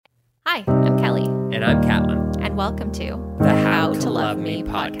Hi, I'm Kelly. And I'm Catlin. And welcome to the How to Love Me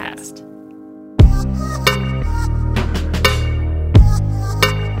podcast.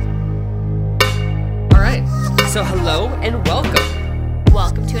 All right. So hello and welcome.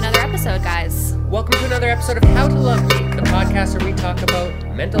 Welcome to another episode, guys. Welcome to another episode of How to Love Me, the podcast where we talk about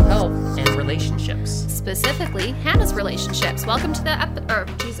mental health and relationships. Specifically, Hannah's relationships. Welcome to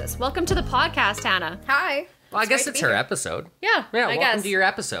the welcome to the podcast, Hannah. Hi. Well, I guess it's her episode. Yeah, I welcome guess. to your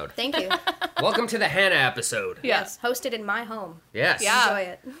episode. Thank you. Welcome to the Hannah episode. Yes, hosted in my home. Yes. Yeah. Enjoy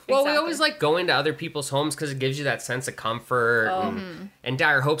it. Well, Exactly. we always like going to other people's homes because it gives you that sense of comfort and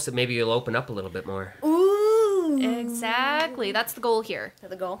dire hopes that maybe you'll open up a little bit more. Ooh. Exactly. That's the goal here.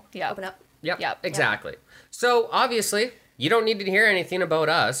 That's the goal. Yeah. Open up. Yep, exactly. So, obviously, you don't need to hear anything about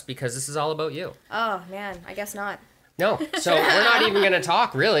us because this is all about you. Oh man, I guess not. No, so we're not even going to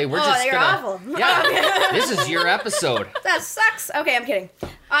talk, really. We're just you're going to... awful. Yeah, this is your episode. That sucks. Okay, I'm kidding.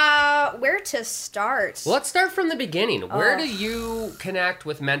 Where to start? Well, let's start from the beginning. Where do you connect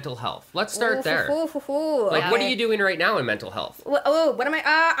with mental health? Let's start there. Like, what are you doing right now in mental health? What am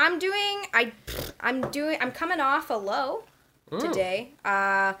I? I'm coming off a low today.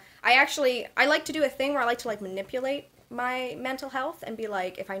 I like to do a thing where I like to like manipulate my mental health and be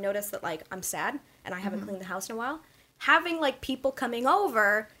like, if I notice that like I'm sad and I haven't cleaned the house in a while, having like people coming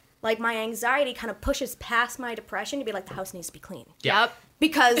over, like my anxiety kind of pushes past my depression to be like, the house needs to be clean. Yeah. Yep.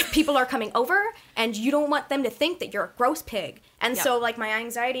 Because people are coming over and you don't want them to think that you're a gross pig. And so like my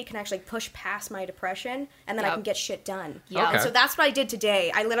anxiety can actually push past my depression and then I Yep. can get shit done. Yep. Okay. And so that's what I did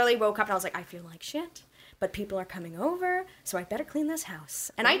today. I literally woke up and I was like, I feel like shit, but people are coming over, so I better clean this house.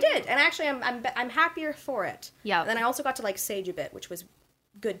 And I did. And actually I'm happier for it. Yeah. Then I also got to like sage a bit, which was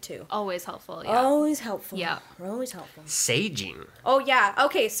good too. Always helpful. Yeah. Always helpful. Yeah. Always helpful. Saging. Oh yeah.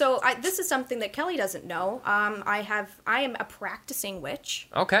 Okay. So this is something that Kelly doesn't know. I am a practicing witch,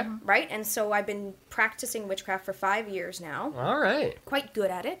 Okay. right? And so I've been practicing witchcraft for 5 years now. All right. Quite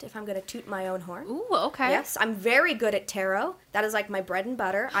good at it, if I'm going to toot my own horn. Ooh, okay. Yes, I'm very good at tarot. That is like my bread and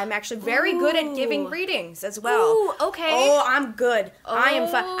butter. I'm actually very good at giving Ooh. readings as well. Ooh, okay. Oh, I'm good. I am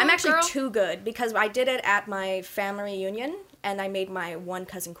fun. Oh, I'm actually girl. too good because I did it at my family reunion and I made my one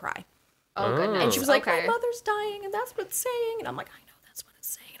cousin cry. Oh, goodness. And she was like, okay. my mother's dying and that's what it's saying. And I'm like, I know that's what it's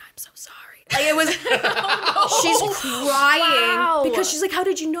saying and I'm so sorry. Like it was, she's crying Wow. because she's like, how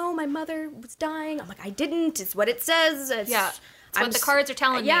did you know my mother was dying? I'm like, I didn't. It's what it says. Yeah. It's what the cards are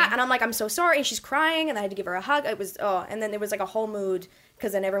telling Yeah, me. and I'm like, I'm so sorry. And she's crying and I had to give her a hug. It was, and then there was like a whole mood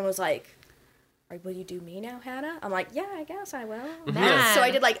because then everyone was like, will you do me now, Hannah? I'm like, yeah, I guess I will. Man. So I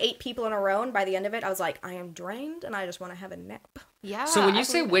did like 8 people in a row, and by the end of it, I was like, I am drained, and I just want to have a nap. Yeah. So when you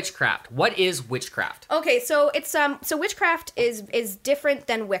say witchcraft, what is witchcraft? Okay, so it's so witchcraft is different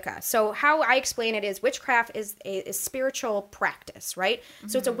than Wicca. So how I explain it is witchcraft is a spiritual practice, right?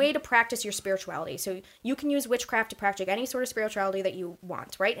 So it's a way to practice your spirituality. So you can use witchcraft to practice any sort of spirituality that you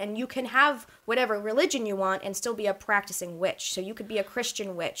want, right? And you can have whatever religion you want and still be a practicing witch. So you could be a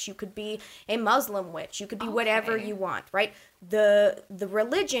Christian witch, you could be a Muslim witch, you could be whatever Okay. you want, right? The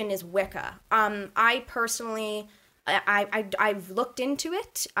religion is Wicca. I personally I've looked into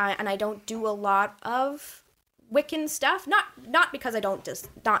it, and I don't do a lot of Wiccan stuff. Not because I don't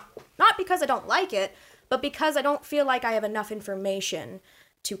not because I don't like it, but because I don't feel like I have enough information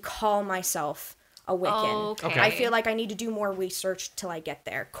to call myself a Wiccan. Okay. I feel like I need to do more research till I get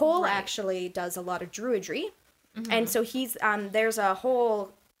there. Cole Right. actually does a lot of druidry, and so he's there's a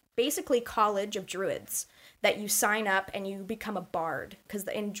whole basically college of druids that you sign up and you become a bard because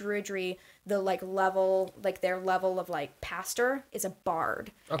in druidry their level of like pastor is a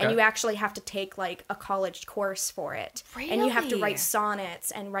bard. Okay. And you actually have to take like a college course for it. And you have to Really? write sonnets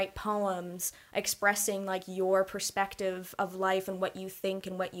and write poems expressing like your perspective of life and what you think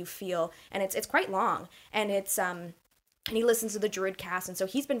and what you feel, and it's quite long, and it's and he listens to the Druid cast, and so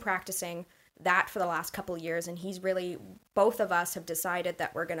he's been practicing that for the last couple of years, and he's really, both of us have decided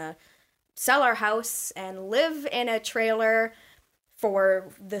that we're gonna sell our house and live in a trailer for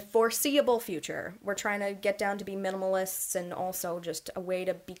the foreseeable future. We're trying to get down to be minimalists and also just a way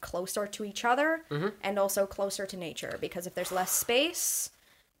to be closer to each other and also closer to nature, because if there's less space,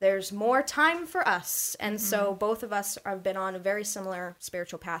 there's more time for us. And so both of us have been on a very similar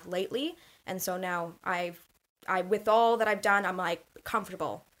spiritual path lately, and so now I with all that I've done, I'm like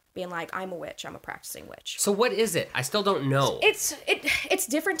comfortable being like, I'm a witch, I'm a practicing witch. So what is it? I still don't know. It's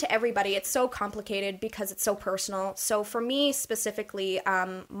different to everybody. It's so complicated because it's so personal. So for me specifically,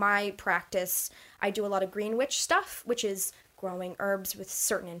 my practice, I do a lot of green witch stuff, which is growing herbs with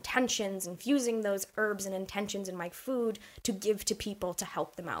certain intentions, infusing those herbs and intentions in my food to give to people to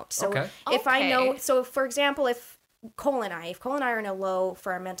help them out. So Okay. if I know, Okay. so for example, if if Cole and I are in a low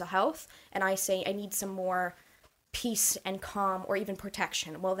for our mental health, and I say I need some more peace and calm or even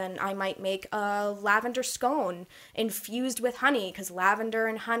protection, well, then I might make a lavender scone infused with honey, because lavender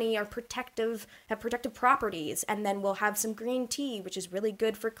and honey are have protective properties. And then we'll have some green tea, which is really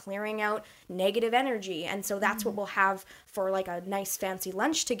good for clearing out negative energy. And so that's what we'll have for like a nice fancy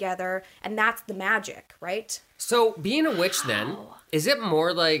lunch together, and that's the magic, right? So being a witch then, is it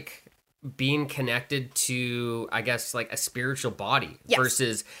more like being connected to, I guess, like a spiritual body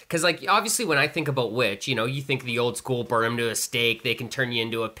versus, because like obviously when I think about witch, you know, you think the old school, burn them to a stake, they can turn you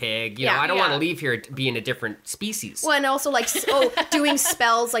into a pig. You know, I don't want to leave here being a different species. Well, and also like doing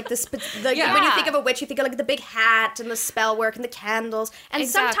spells like this. When you think of a witch, you think of like the big hat and the spell work and the candles, and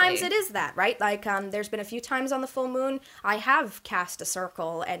sometimes it is that, right? Like there's been a few times on the full moon I have cast a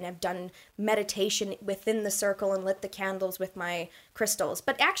circle and have done meditation within the circle and lit the candles with my crystals.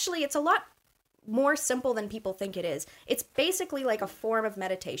 But actually, it's a lot more simple than people think it is. It's basically like a form of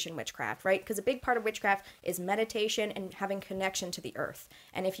meditation witchcraft, right? Because a big part of witchcraft is meditation and having connection to the earth.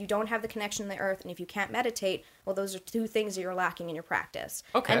 And if you don't have the connection to the earth, and if you can't meditate, well, those are two things that you're lacking in your practice.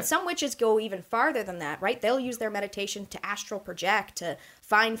 Okay. And some witches go even farther than that, right? They'll use their meditation to astral project, to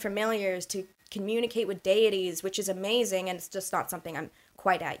find familiars, to communicate with deities, which is amazing, and it's just not something I'm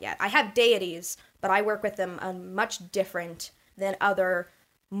quite at yet. I have deities, but I work with them much different than other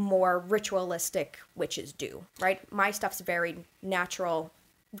more ritualistic witches do, right? My stuff's very natural,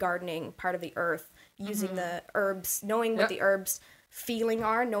 gardening, part of the earth, using the herbs, knowing what the herbs feeling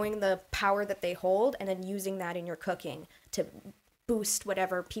are, knowing the power that they hold, and then using that in your cooking to boost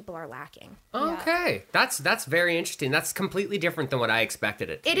whatever people are lacking. Okay. That's very interesting. That's completely different than what I expected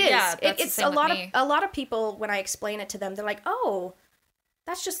it to be. It is. Yeah, It's a lot of people, when I explain it to them, they're like, "Oh,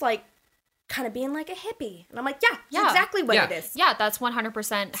 that's just like kind of being like a hippie." And I'm like, yeah, that's exactly what it is. Yeah, that's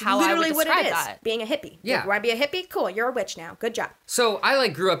 100% how I would Literally what describe it is, that. being a hippie. Yeah. You want to be a hippie? Cool, you're a witch now. Good job. So I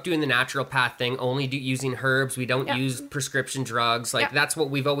like grew up doing the naturopath thing, only using herbs. We don't use prescription drugs. Like that's what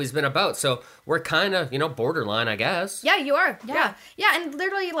we've always been about. So we're kind of, borderline, I guess. Yeah, you are. Yeah. And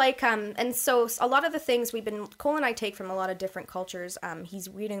literally like, and so a lot of the things Cole and I take from a lot of different cultures. He's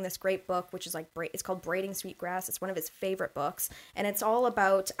reading this great book, which is like, it's called Braiding Sweetgrass. It's one of his favorite books. And it's all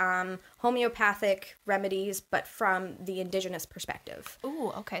about homeopathic remedies, but from the indigenous perspective.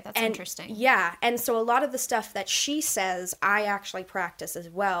 Ooh, okay, that's interesting. Yeah, and so a lot of the stuff that she says, I actually practice as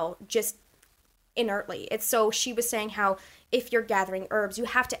well, just inertly. It's so she was saying how if you're gathering herbs, you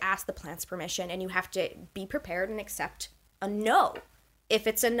have to ask the plants permission, and you have to be prepared and accept a no, if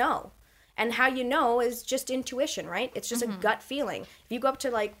it's a no. And how you know is just intuition, right? It's just a gut feeling. If you go up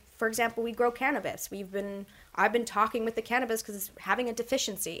to, like, for example, we grow cannabis. I've been talking with the cannabis because it's having a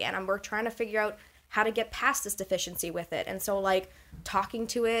deficiency, and we're trying to figure out how to get past this deficiency with it. And so, like, talking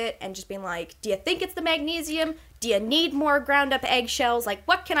to it and just being like, do you think it's the magnesium? Do you need more ground up eggshells? Like,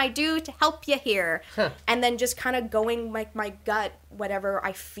 what can I do to help you here? And then just kind of going like my gut, whatever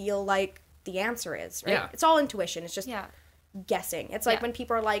I feel like the answer is, right? Yeah. It's all intuition. It's just guessing. It's like when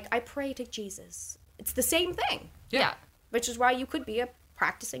people are like, I pray to Jesus. It's the same thing. Yeah. Which is why you could be a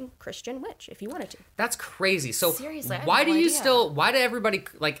practicing Christian witch if you wanted to. That's crazy. So seriously, why do everybody,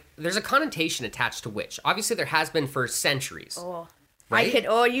 like, there's a connotation attached to witch. Obviously there has been for centuries. Right?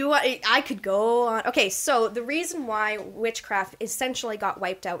 I could go on. Okay, so the reason why witchcraft essentially got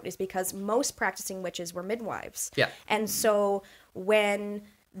wiped out is because most practicing witches were midwives. Yeah. And so when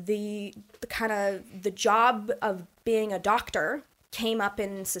the job of being a doctor came up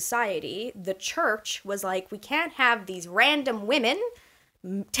in society, the church was like, we can't have these random women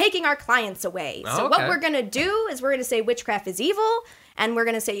taking our clients away. So what we're going to do is we're going to say witchcraft is evil, and we're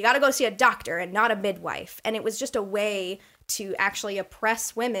going to say you got to go see a doctor and not a midwife. And it was just a way to actually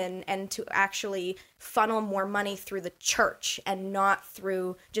oppress women and to actually funnel more money through the church and not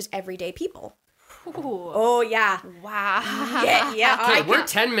through just everyday people. Ooh. Oh, yeah. Wow. Yeah. Okay, we're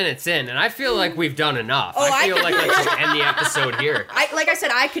 10 minutes in, and I feel like we've done enough. I feel like let's just end the episode here. Like I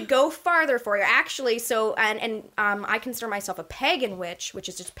said, I could go farther for you. Actually, so, and I consider myself a pagan witch, which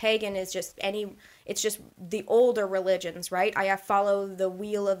is just pagan is just it's just the older religions, right? I follow the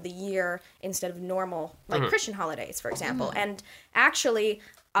wheel of the year instead of normal, like Christian holidays, for example. And actually,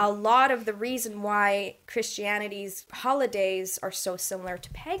 a lot of the reason why Christianity's holidays are so similar to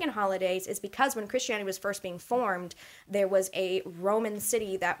pagan holidays is because when Christianity was first being formed, there was a Roman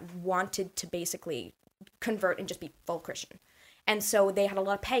city that wanted to basically convert and just be full Christian. And so they had a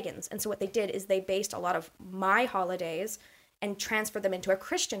lot of pagans. And so what they did is they based a lot of my holidays and transferred them into a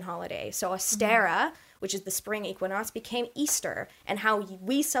Christian holiday. So Ostara, which is the spring equinox, became Easter. And how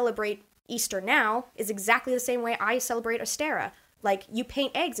we celebrate Easter now is exactly the same way I celebrate Ostara. Like, you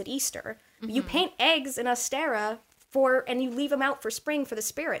paint eggs at Easter. You paint eggs in Ostara and you leave them out for spring for the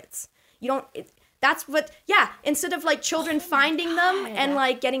spirits. You don't. That's what, instead of like children finding them and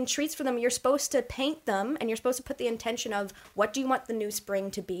like getting treats for them, you're supposed to paint them and you're supposed to put the intention of what do you want the new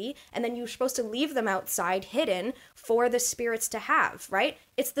spring to be? And then you're supposed to leave them outside hidden for the spirits to have, right?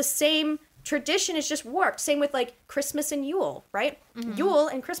 It's the same tradition, is just warped. Same with like Christmas and Yule, right? Mm-hmm. Yule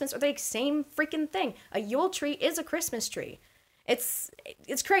and Christmas are the same freaking thing. A Yule tree is a Christmas tree. It's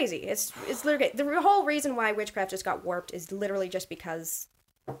crazy. It's literally, the whole reason why witchcraft just got warped is literally just because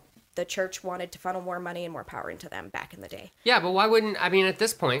the church wanted to funnel more money and more power into them back in the day. Yeah, but why wouldn't, I mean, at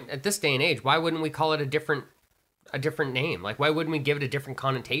this point, at this day and age, why wouldn't we call it a different name? Like, why wouldn't we give it a different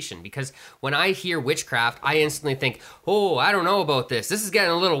connotation? Because when I hear witchcraft, I instantly think, oh, I don't know about this. This is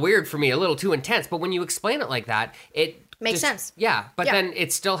getting a little weird for me, a little too intense. But when you explain it like that, it makes sense. Yeah, but then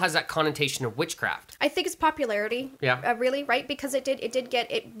it still has that connotation of witchcraft. I think it's popularity. Yeah. Really, right? Because it did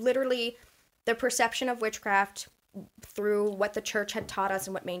get, it literally, the perception of witchcraft through what the church had taught us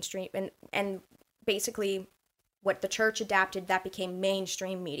and what mainstream and basically what the church adapted, that became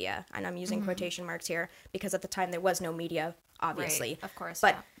mainstream media. And I'm using quotation marks here because at the time there was no media, obviously. Right, of course.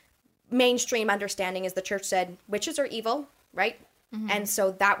 But mainstream understanding is the church said witches are evil, right? Mm-hmm. And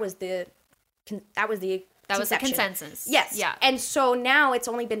so that was the consensus. Yes. Yeah. And so now it's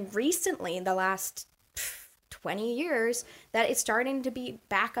only been recently in the last 20 years that it's starting to be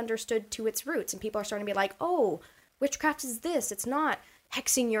back understood to its roots, and people are starting to be like, oh, witchcraft is this. It's not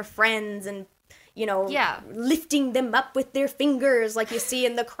hexing your friends and, lifting them up with their fingers like you see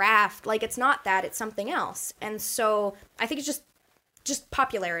in The Craft. Like, it's not that. It's something else. And so I think it's just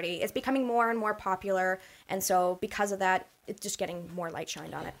popularity. It's becoming more and more popular. And so because of that, it's just getting more light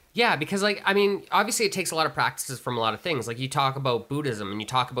shined on it. Yeah, because, like, I mean, obviously it takes a lot of practices from a lot of things. Like, you talk about Buddhism and you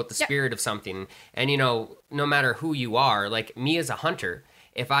talk about the spirit of something. And, no matter who you are, like, me as a hunter,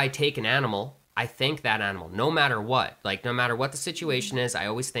 if I take an animal, I thank that animal, no matter what. Like, no matter what the situation is, I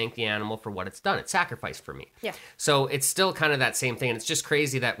always thank the animal for what it's done. It's sacrificed for me. Yeah. So it's still kind of that same thing. And it's just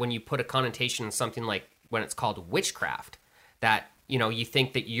crazy that when you put a connotation on something like when it's called witchcraft, that, you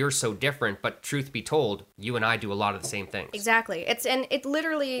think that you're so different, but truth be told, you and I do a lot of the same things. Exactly. It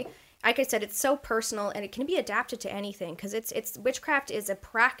literally, like I said, it's so personal and it can be adapted to anything because it's witchcraft is a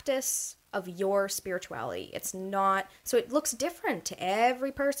practice of your spirituality. It's not, so it looks different to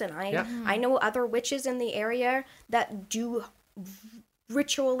every person. I know other witches in the area that do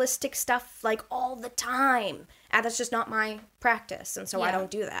ritualistic stuff like all the time, and that's just not my practice, and so I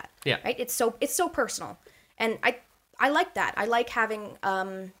don't do that. Yeah. Right? It's so personal, and I like that. I like having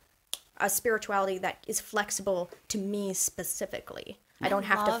a spirituality that is flexible to me specifically. I don't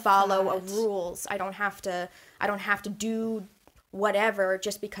have to follow rules. I don't have to do whatever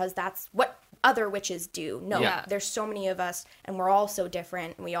just because that's what other witches do. No, there's so many of us and we're all so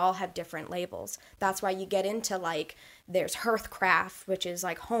different and we all have different labels. That's why you get into like, there's hearthcraft, which is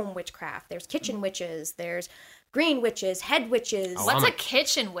like home witchcraft. There's kitchen witches. There's green witches, head witches. Oh, what's a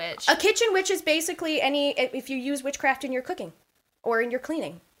kitchen witch? A kitchen witch is basically if you use witchcraft in your cooking or in your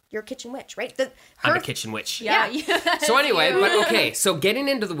cleaning. You're a kitchen witch, right? I'm a kitchen witch. Yeah. So anyway, so getting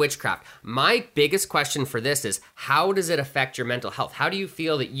into the witchcraft, my biggest question for this is, how does it affect your mental health? How do you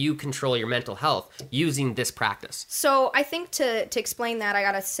feel that you control your mental health using this practice? So I think to explain that, I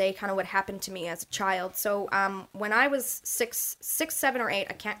gotta say kind of what happened to me as a child. So when I was 6, 7, or 8,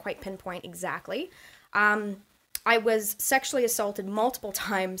 I can't quite pinpoint exactly, I was sexually assaulted multiple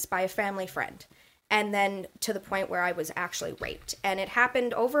times by a family friend. And then to the point where I was actually raped. And it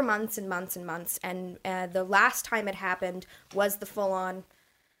happened over months and months and months. And the last time it happened was the full-on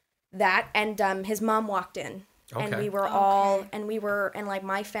that. And his mom walked in. Okay. And we were and like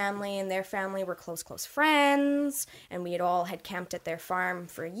my family and their family were close friends. And we had camped at their farm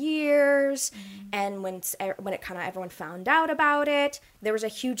for years. Mm-hmm. And when it kind of everyone found out about it, there was a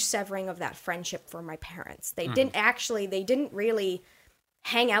huge severing of that friendship for my parents. They didn't really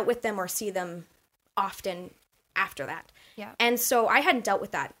hang out with them or see them often after that. Yeah. And so I hadn't dealt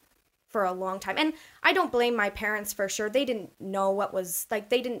with that for a long time. And I don't blame my parents for sure. They didn't know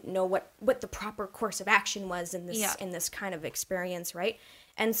what the proper course of action was in this kind of experience, right?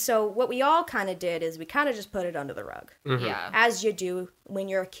 And so what we all kind of did is we kind of just put it under the rug. Mm-hmm. Yeah. As you do when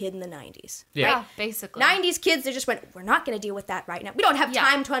you're a kid in the 90s. Yeah, right? Basically. 90s kids, they just went, we're not going to deal with that right now. We don't have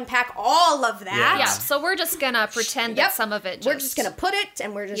time to unpack all of that. Yeah, so we're just going to pretend that some of it we're just going to put it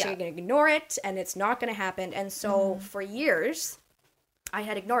and we're just going to ignore it and it's not going to happen. And so for years, I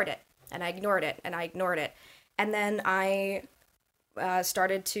had ignored it and I ignored it and I ignored it. And then I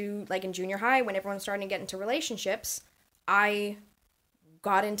started to, like in junior high, when everyone was starting to get into relationships, I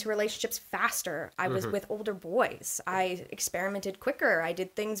got into relationships faster. I was with older boys. I experimented quicker. I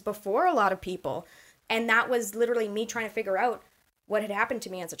did things before a lot of people. And that was literally me trying to figure out what had happened to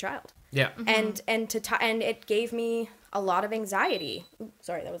me as a child. Yeah. And it gave me a lot of anxiety. Ooh,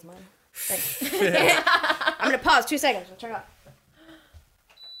 sorry, that was mine. Thanks. I'm going to pause 2 seconds. I'll turn it off.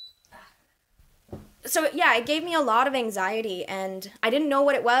 So yeah, it gave me a lot of anxiety, and I didn't know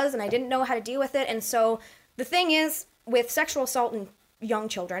what it was, and I didn't know how to deal with it. And so the thing is, with sexual assault in young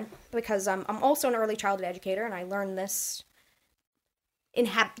children, because I'm also an early childhood educator, and I learned this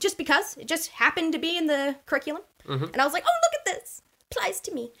just because it just happened to be in the curriculum, and I was like, oh, look at this, applies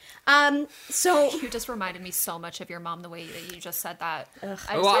to me. So You just reminded me so much of your mom the way that you just said that.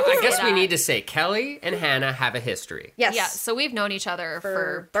 I guess we need to say Kelly and Hannah have a history. yes, Yeah, so we've known each other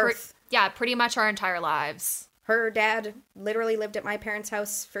for birth. pretty much our entire lives. Her dad literally lived at my parents'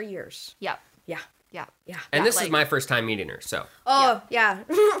 house for years. Yeah. Yeah, Yeah. yeah. And this is like- my first time meeting her, so Oh yeah.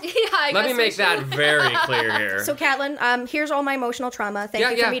 let me make that very clear here. So Caitlin, here's all my emotional trauma.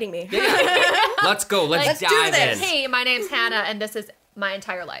 Thank you for meeting me. Yeah. Let's go. Let's do dive this. in. Hey, my name's Hannah, and this is my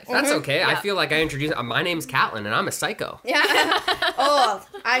entire life. That's okay. I Yeah. feel like I introduced. My name's Catlin, and I'm a psycho. Yeah. Oh,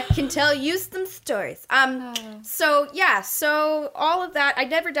 I can tell you some stories. So all of that, I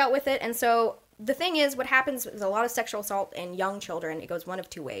never dealt with it, and so the thing is, what happens with a lot of sexual assault in young children, it goes one of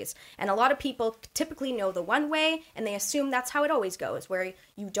two ways. And a lot of people typically know the one way, and they assume that's how it always goes, where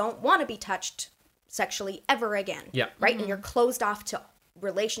you don't want to be touched sexually ever again. Yeah. Right? And you're closed off to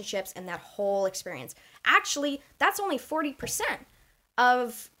relationships and that whole experience. Actually, that's only 40%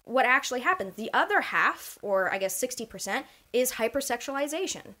 of what actually happens. The other half, or I guess 60%, is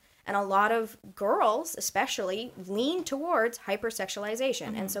hypersexualization. And a lot of girls, especially, lean towards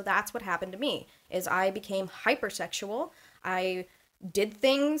hypersexualization. And so that's what happened to me, is I became hypersexual. I did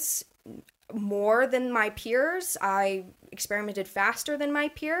things more than my peers. I experimented faster than my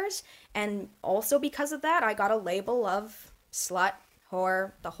peers. And also because of that, I got a label of slut,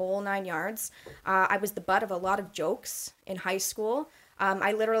 whore, the whole 9 yards. I was the butt of a lot of jokes in high school.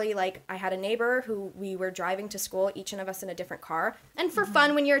 I literally, I had a neighbor who we were driving to school, each of us in a different car. And for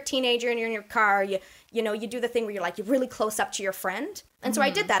fun, when you're a teenager and you're in your car, you do the thing where you're really close up to your friend. And so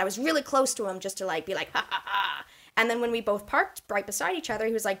I did that. I was really close to him just to be like, ha ha ha. And then when we both parked right beside each other,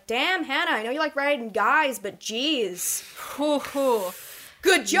 he was like, damn, Hannah, I know you like riding guys, but geez.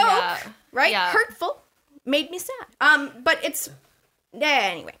 Good joke, Yeah. right? Yeah. Hurtful. Made me sad. But it's,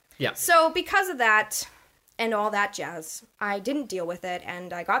 anyway. Yeah. So because of that and all that jazz, I didn't deal with it,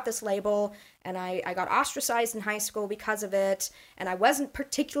 and I got this label, and I got ostracized in high school because of it, and I wasn't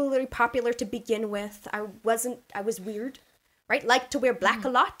particularly popular to begin with. I was weird, right? Liked to wear black a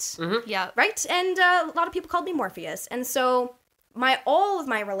lot, Yeah. right? And a lot of people called me Morpheus, and so all of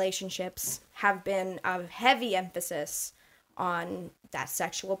my relationships have been a heavy emphasis on that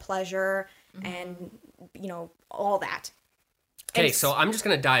sexual pleasure and, all that. Okay, And so I'm just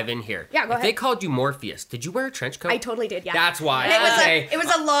gonna dive in here. Yeah, go If they ahead. called you Morpheus, did you wear a trench coat? I totally did, yeah. That's why. And Okay. it was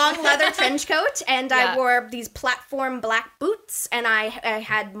a long leather trench coat, and Yeah. I wore these platform black boots, and I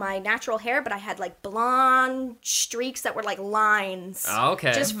had my natural hair, but I had blonde streaks that were like lines.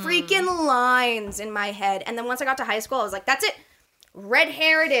 Okay. Just freaking lines in my head. And then once I got to high school, I was like, that's it. Red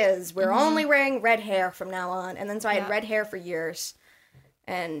hair it is. We're only wearing red hair from now on. And then so I had Yeah. red hair for years.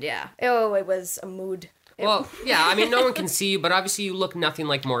 And yeah. Oh, it was a mood. Well, yeah, I mean, no one can see you, but obviously you look nothing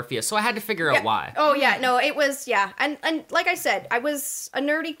like Morpheus, so I had to figure out why. Oh yeah, no, it was and like I said, I was a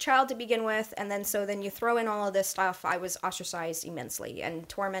nerdy child to begin with, and then you throw in all of this stuff, I was ostracized immensely and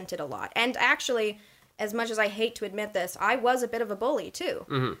tormented a lot. And actually, as much as I hate to admit this, I was a bit of a bully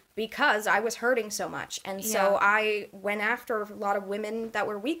too, because I was hurting so much, and so Yeah. I went after a lot of women that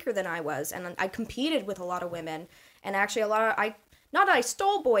were weaker than I was, and I competed with a lot of women, and actually not that I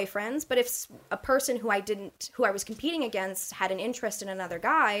stole boyfriends, but if a person who I was competing against had an interest in another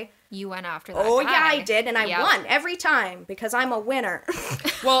guy, You went after that oh guy. yeah, I did, and I Yep. won every time because I'm a winner.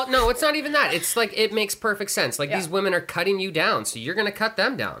 Well, no, it's not even that. It's it makes perfect sense. These women are cutting you down, so you're gonna cut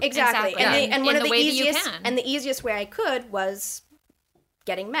them down. Exactly. Exactly. And one In of the the way that you easiest can. and the easiest way I could was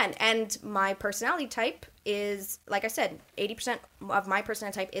getting men. And my personality type is, like I said, 80% of my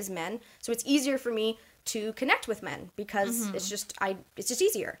personality type is men. So it's easier for me to connect with men because it's just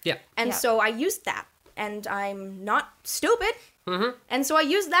easier. Yeah. And Yeah. so I used that, and I'm not stupid. And so I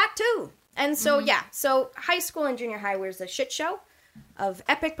used that too. And so so high school and junior high was a shit show of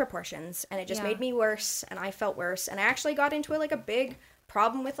epic proportions, and it just Yeah. made me worse, and I felt worse, and I actually got into a big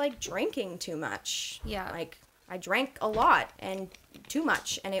problem with drinking too much. Yeah. I drank a lot and too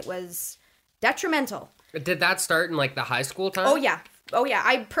much, and it was detrimental. Did that start in the high school time? Oh yeah.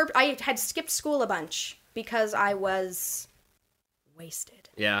 I had skipped school a bunch because I was wasted.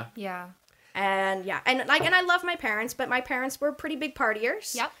 Yeah. Yeah. And yeah, and I love my parents, but my parents were pretty big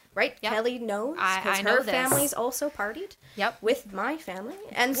partiers. Yep. Right? Yep. Kelly knows because I know her this. family's also partied. Yep. With my family,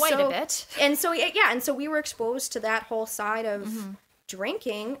 and Quite so a bit. And so and so we were exposed to that whole side of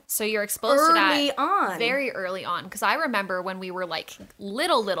drinking. So you're exposed to that early on, very early on, because I remember when we were like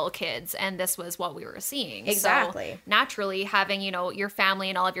little kids, and this was what we were seeing. Exactly. So naturally, having your family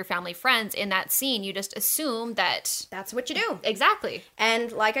and all of your family friends in that scene, you just assume that that's what you do. Exactly.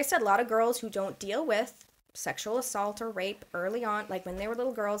 And like I said, a lot of girls who don't deal with sexual assault or rape early on, like when they were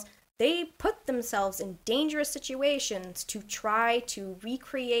little girls, they put themselves in dangerous situations to try to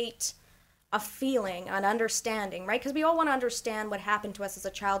recreate a feeling, an understanding, right? Because we all want to understand what happened to us as a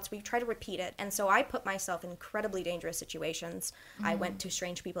child, so we try to repeat it. And so I put myself in incredibly dangerous situations. I went to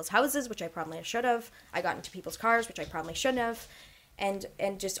strange people's houses, which I probably should have. I got into people's cars, which I probably shouldn't have. And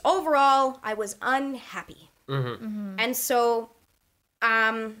just overall, I was unhappy. And so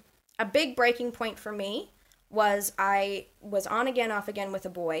a big breaking point for me was I was on again, off again with a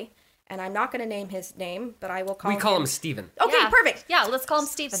boy. And I'm not going to name his name, but I will call him... We call him Steven. Okay, Yeah. perfect. Yeah, let's call him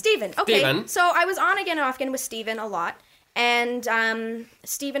Steven. Steven. Okay. Steven. So I was on again and off again with Steven a lot. And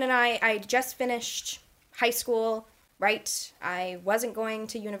Steven and I just finished high school, right? I wasn't going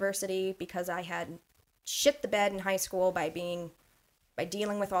to university because I had shit the bed in high school by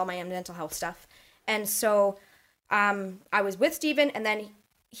dealing with all my mental health stuff. And so I was with Steven, and then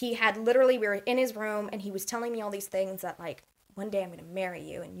he had literally, we were in his room, and he was telling me all these things that, like, one day I'm going to marry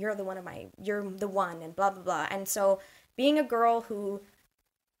you, and you're the one, and blah, blah, blah. And so being a girl who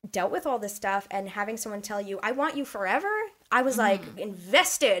dealt with all this stuff and having someone tell you, I want you forever, I was like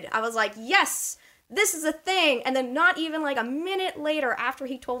invested. I was like, yes, this is a thing. And then not even like a minute later after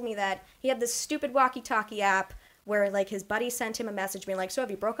he told me that, he had this stupid walkie-talkie app where like his buddy sent him a message being like, so have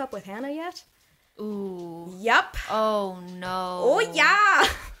you broke up with Hannah yet? Ooh. Yep. Oh, no. Oh, yeah.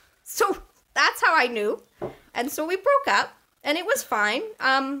 So that's how I knew. And so we broke up. And it was fine.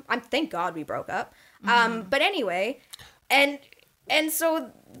 Thank God we broke up. But anyway, and so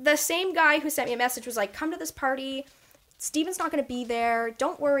the same guy who sent me a message was like, come to this party. Steven's not going to be there.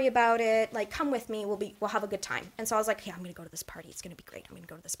 Don't worry about it. Like, come with me. We'll have a good time. And so I was like, yeah, I'm going to go to this party. It's going to be great. I'm going to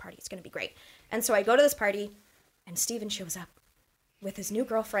go to this party. It's going to be great. And so I go to this party, and Steven shows up with his new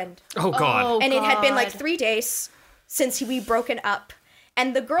girlfriend. Oh, God. And it had been like 3 days since we broken up.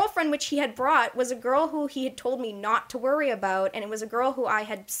 And the girlfriend which he had brought was a girl who he had told me not to worry about. And it was a girl who I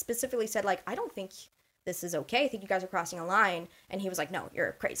had specifically said, like, I don't think this is okay. I think you guys are crossing a line. And he was like, no,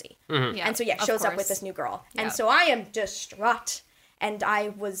 you're crazy. Yeah, and so, yeah, of shows up course. with this new girl. Yeah. And so I am distraught. And I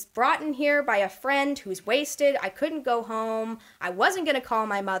was brought in here by a friend who's wasted. I couldn't go home. I wasn't going to call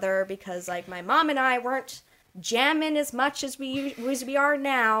my mother because, like, my mom and I weren't jamming as much as we are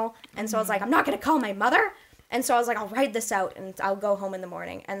now. And so I was like, I'm not going to call my mother. And so I was like, I'll ride this out and I'll go home in the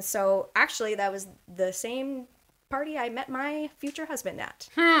morning. And so actually that was the same party I met my future husband at.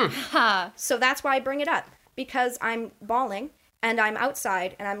 So that's why I bring it up, because I'm bawling and I'm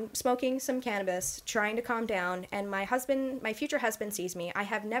outside and I'm smoking some cannabis, trying to calm down. And my future husband sees me. I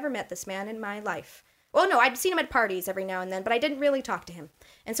have never met this man in my life. Well, no, I'd seen him at parties every now and then, but I didn't really talk to him.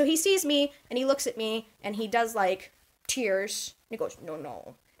 And so he sees me and he looks at me and he does like tears. And he goes,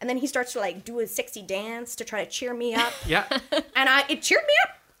 no. And then he starts to like do a sexy dance to try to cheer me up. Yeah. And it cheered me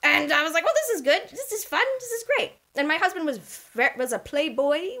up. And I was like, well, this is good. This is fun. This is great. And my husband was a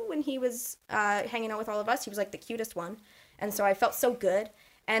playboy when he was hanging out with all of us. He was like the cutest one. And so I felt so good.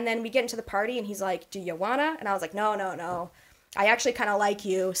 And then we get into the party and he's like, do you wanna? And I was like, no. I actually kind of like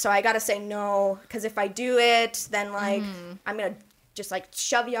you. So I got to say no. Because if I do it, then like I'm going to just like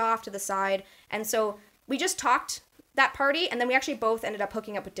shove you off to the side. And so we just talked that party, and then we actually both ended up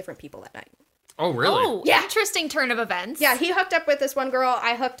hooking up with different people that night. Oh, really? Oh, Yeah. Interesting turn of events. Yeah, he hooked up with this one girl.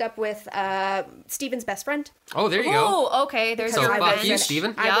 I hooked up with Steven's best friend. Oh, there you go. Oh, okay. There's So your fuck revenge. you,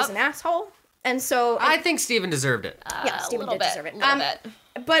 Steven. I was an asshole. And so... I think Steven deserved it. yeah, Steven did deserve it. A little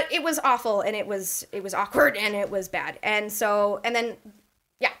bit. But it was awful, and it was awkward, and it was bad. And so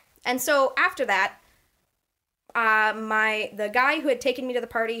after that, the guy who had taken me to the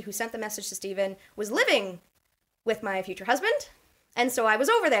party, who sent the message to Steven, was living with my future husband. And so I was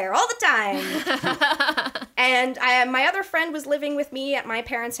over there all the time. And my other friend was living with me at my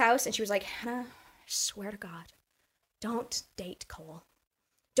parents' house, and she was like, Hannah, I swear to God, don't date Cole.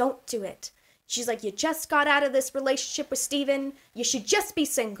 Don't do it. She's like, you just got out of this relationship with Steven. You should just be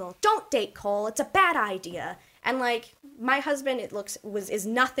single. Don't date Cole. It's a bad idea. And like, my husband, is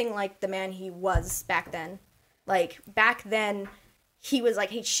nothing like the man he was back then. Like, back then, he was like,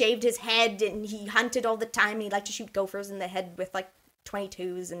 he shaved his head and he hunted all the time. And he liked to shoot gophers in the head with like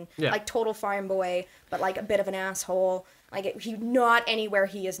 22s and like total farm boy, but like a bit of an asshole. Like, he not anywhere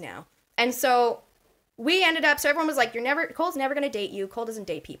he is now. And so we ended up, so everyone was like, Cole's never going to date you. Cole doesn't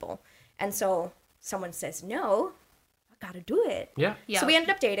date people. And so someone says, no, I got to do it. Yeah. So we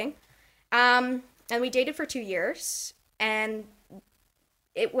ended up dating. And we dated for 2 years. And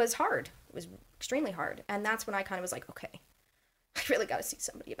it was hard. It was extremely hard. And that's when I kind of was like, okay, I really got to see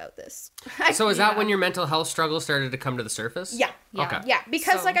somebody about this. So is that when your mental health struggles started to come to the surface? Yeah. Okay. Yeah.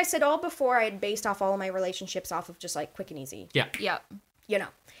 Because like I said, all before I had based off all of my relationships off of just like quick and easy. Yeah. Yep. You know.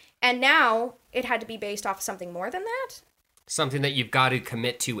 And now it had to be based off of something more than that. Something that you've got to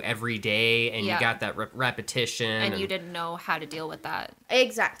commit to every day, and Yeah. you got that repetition. And you didn't know how to deal with that.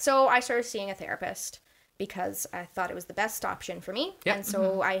 Exact. So I started seeing a therapist because I thought it was the best option for me. Yep. And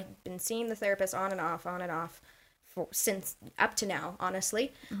so I've been seeing the therapist on and off since up to now,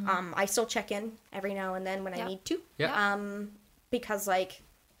 honestly. I still check in every now and then when I need to. Yeah. Because like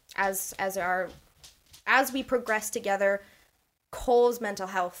as we progress together, Cole's mental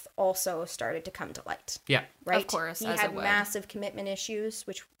health also started to come to light. Yeah. Right? Of course, He as had it would. massive commitment issues,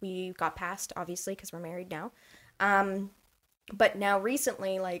 which we got past, obviously, because we're married now. But now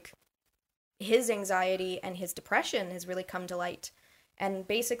recently, like, his anxiety and his depression has really come to light. And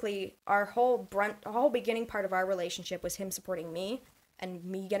basically, our whole beginning part of our relationship was him supporting me and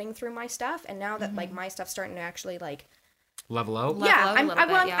me getting through my stuff. And now that, like, my stuff's starting to actually, like... Level out? out a little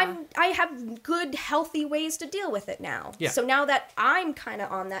bit, yeah. I have good, healthy ways to deal with it now. Yeah. So now that I'm kind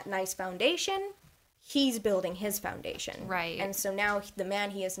of on that nice foundation, he's building his foundation. Right. And so now the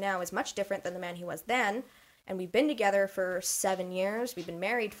man he is now is much different than the man he was then. And we've been together for 7 years. We've been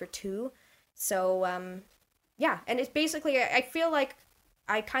married for 2. So, yeah. And it's basically, I feel like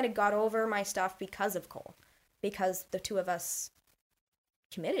I kind of got over my stuff because of Cole. Because the two of us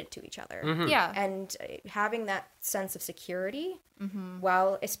committed to each other. Mm-hmm. Yeah. And having that sense of security,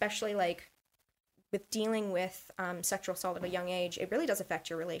 while especially like with dealing with sexual assault at a young age, it really does affect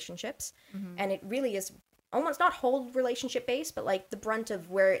your relationships. And it really is almost not whole relationship based, but like the brunt of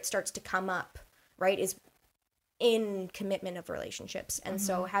where it starts to come up, right, is in commitment of relationships. And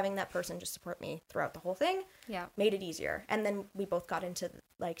so having that person just support me throughout the whole thing Yeah. made it easier. And then we both got into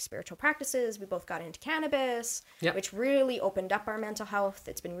like spiritual practices. We both got into cannabis, Yep. which really opened up our mental health.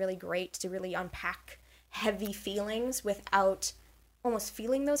 It's been really great to really unpack heavy feelings without almost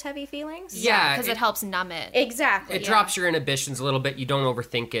feeling those heavy feelings. Yeah. Because it helps numb it. Exactly. It drops your inhibitions a little bit. You don't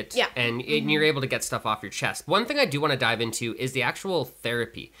overthink it. Yeah. And you're able to get stuff off your chest. One thing I do want to dive into is the actual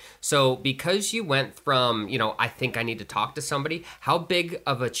therapy. So because you went from, I think I need to talk to somebody, how big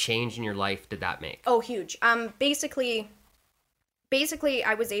of a change in your life did that make? Oh, huge. Basically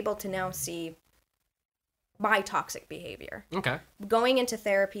I was able to now see my toxic behavior. Okay. Going into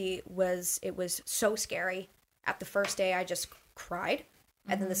therapy was so scary. At the first day, I just cried.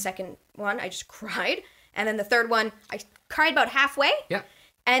 And then the second one, I just cried. And then the third one, I cried about halfway. Yeah.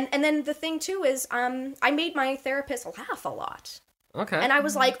 And then the thing too is, I made my therapist laugh a lot. Okay. And I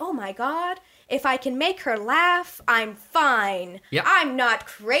was like, oh my God, if I can make her laugh, I'm fine. Yep. I'm not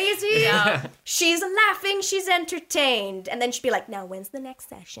crazy. Yeah. She's laughing, she's entertained. And then she'd be like, now when's the next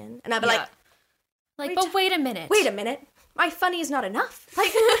session? And I'd be Yeah. like, Like, Wait but wait a minute. wait a minute. My funny is not enough.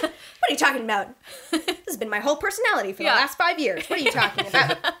 Like, what are you talking about? This has been my whole personality for the Yeah. last 5 years. What are you talking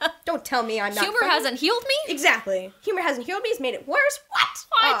about? Don't tell me I'm not Humor funny. hasn't healed me? Exactly. Humor hasn't healed me. It's made it worse. What?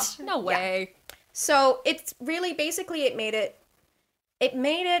 What? Oh, No yeah. way. So it's really basically it made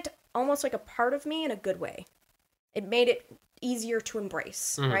it almost like a part of me in a good way. It made it easier to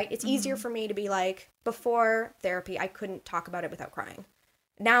embrace, right? It's easier for me to be like, before therapy, I couldn't talk about it without crying.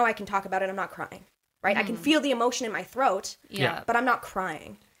 Now I can talk about it, I'm not crying, right? I can feel the emotion in my throat, Yeah. but I'm not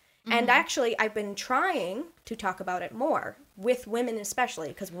crying. And actually, I've been trying to talk about it more with women especially,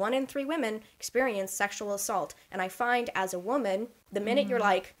 because 1 in 3 women experience sexual assault. And I find as a woman, the minute you're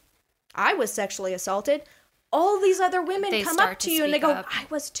like, I was sexually assaulted, all these other women They come start up to to you and they speak go, up. I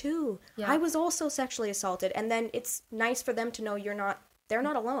was too. Yeah. I was also sexually assaulted. And then it's nice for them to know they're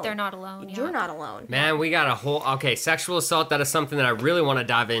not alone. They're not alone. You're yeah. not alone. Man, we got a whole sexual assault. That is something that I really want to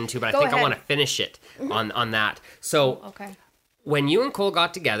dive into, but I Go think I ahead. want to finish it on that. So Okay. when you and Cole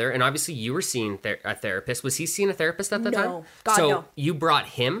got together, and obviously you were seeing a therapist, was he seeing a therapist at the time? No. God, so no. you brought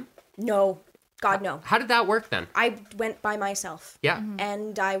him. No. God, no. How did that work then? I went by myself. Yeah.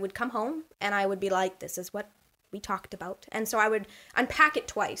 And I would come home and I would be like, this is what we talked about. And so I would unpack it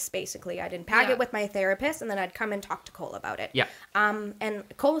twice, basically. I'd unpack Yeah. it with my therapist and then I'd come and talk to Cole about it. Yeah. And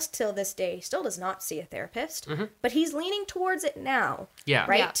Cole till this day still does not see a therapist, but he's leaning towards it now. Yeah.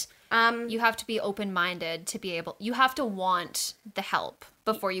 Right? You have to be open-minded to be able, you have to want the help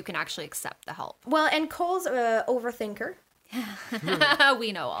before you can actually accept the help. Well, and Cole's a overthinker.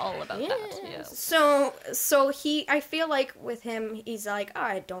 We know all about that. Yeah. So I feel like with him, he's like, oh,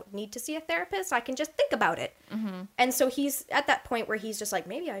 I don't need to see a therapist. I can just think about it. And so he's at that point where he's just like,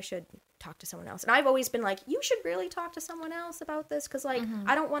 maybe I should talk to someone else. And I've always been like, you should really talk to someone else about this, because like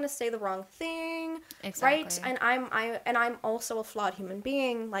I don't want to say the wrong thing, right? And I'm also a flawed human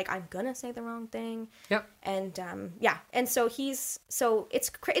being. Like, I'm gonna say the wrong thing. Yep. And and so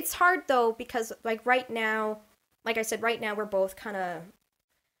it's hard though, because like right now, like I said, right now we're both kind of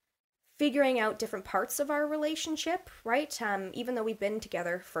figuring out different parts of our relationship, right? Even though we've been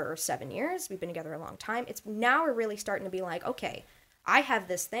together for 7 years, we've been together a long time. It's now we're really starting to be like, okay, I have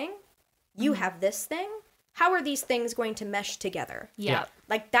this thing, you have this thing. How are these things going to mesh together? Yeah.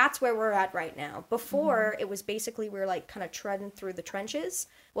 Like, that's where we're at right now. Before, it was basically we were like kind of treading through the trenches.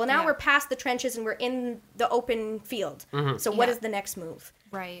 Well, now we're past the trenches and we're in the open field. So what is the next move?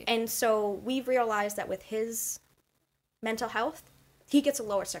 Right. And so we've realized that with his mental health, he gets a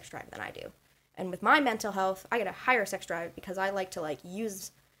lower sex drive than I do. And with my mental health, I get a higher sex drive, because I like to like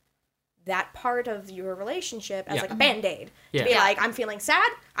use that part of your relationship as like a band-aid to be like, I'm feeling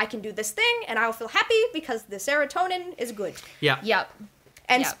sad, I can do this thing and I'll feel happy because the serotonin is good.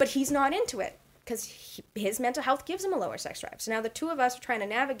 And but he's not into it, because his mental health gives him a lower sex drive. So now the two of us are trying to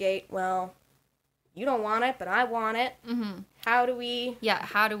navigate, well, you don't want it but I want it. How do we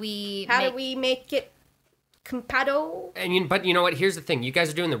make it compatible? And but you know what? Here's the thing. You guys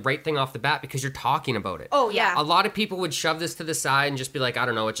are doing the right thing off the bat, because you're talking about it. Oh, yeah. A lot of people would shove this to the side and just be like, I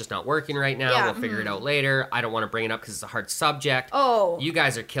don't know, it's just not working right now. We'll figure it out later. I don't want to bring it up because it's a hard subject. Oh. You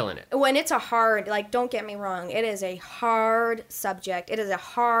guys are killing it. When it's a hard, like, don't get me wrong, it is a hard subject. It is a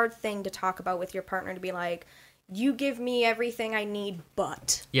hard thing to talk about with your partner, to be like, you give me everything I need,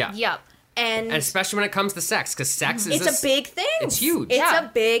 but. Yeah. And especially when it comes to sex, because sex is a big thing. It's huge. It's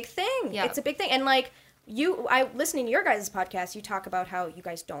a big thing. Yeah. It's a big thing. And like, listening to your guys' podcast, you talk about how you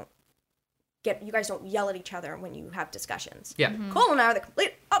guys don't yell at each other when you have discussions. Yeah. Cole and I are the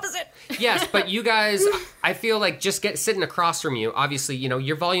complete opposite. Yes, but you guys, I feel like just sitting across from you, obviously, you know,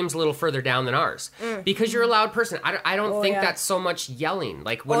 your volume's a little further down than ours. Because you're a loud person. I don't think that's so much yelling.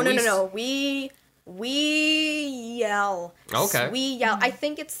 Like when No. We yell. Okay. We yell. I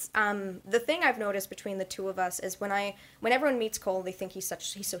think it's the thing I've noticed between the two of us is when everyone meets Cole, they think he's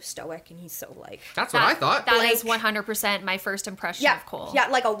so stoic and he's so like. That's what I thought. That is 100% my first impression of Cole. Yeah,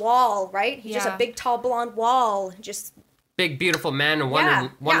 like a wall, right? He's just a big, tall, blonde wall, just. Big, beautiful man and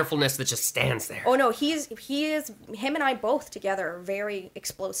wonderfulness that just stands there. Oh no, he is. Him and I both together are very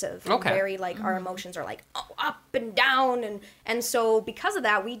explosive. Okay. Very like our emotions are like up and down, and so because of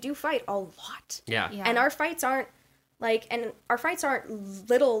that, we do fight a lot. Yeah. And our fights aren't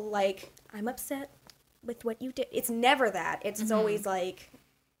little like, I'm upset with what you did. It's never that. It's always like,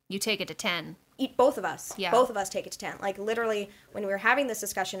 you take it to 10. Both of us. Yeah. Both of us take it to 10. Like literally, when we were having this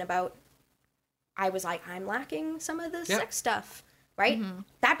discussion about, I was like, I'm lacking some of the sex stuff, right?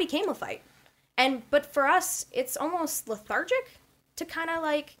 That became a fight. But for us, it's almost lethargic to kind of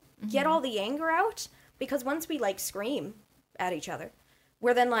like get all the anger out, because once we like scream at each other,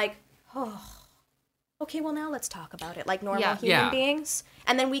 we're then like, oh, okay, well now let's talk about it like normal human beings.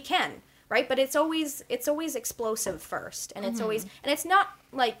 And then we can, right? But it's always explosive first. And it's always, and it's not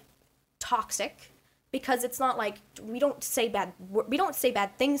like toxic, because it's not like we don't say bad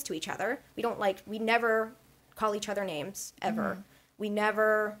things to each other. We never call each other names ever. We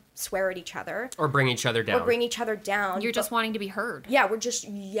never swear at each other or bring each other down. You're just wanting to be heard. Yeah, we're just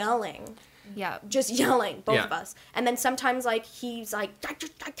yelling. Yeah. Just yelling, both of us. And then sometimes like he's like,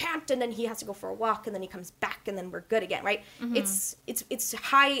 I can't, and then he has to go for a walk, and then he comes back, and then we're good again, right? It's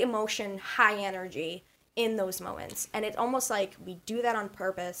high emotion, high energy in those moments, and it's almost like we do that on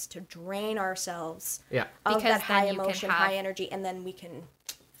purpose to drain ourselves of because that high then you emotion, can have... high energy, and then we can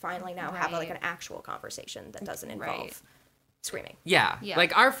finally now have like an actual conversation that doesn't involve screaming. Yeah.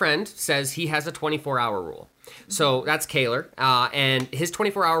 Like our friend says he has a 24-hour rule. So that's Kaylor. And his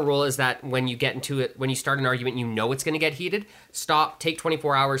 24-hour rule is that when you get into it, when you start an argument, you know it's going to get heated. Stop, take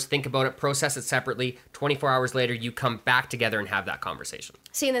 24 hours, think about it, process it separately. 24 hours later, you come back together and have that conversation.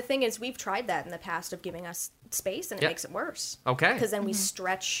 See, and the thing is, we've tried that in the past of giving us space, and it makes it worse. Okay. Because then we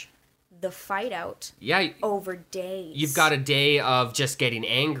stretch the fight out over days. You've got a day of just getting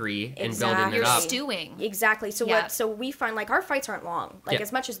angry and building it You're up. stewing. Exactly. So so we find like our fights aren't long. Like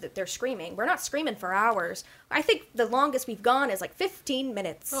as much as they're screaming, we're not screaming for hours. I think the longest we've gone is like 15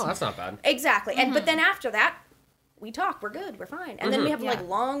 minutes. Oh, that's not bad. Exactly. And but then after that, we talk. We're good. We're fine. And then we have like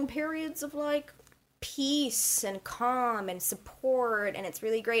long periods of like peace and calm and support, and it's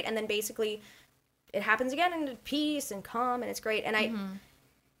really great. And then basically it happens again, and peace and calm, and it's great. And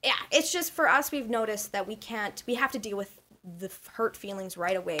it's just for us, we've noticed that we have to deal with the hurt feelings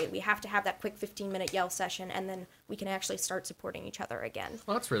right away. We have to have that quick 15-minute yell session, and then we can actually start supporting each other again.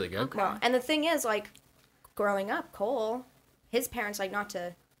 Well, that's really good. Okay. Well, and the thing is, like, growing up, Cole, his parents, like, not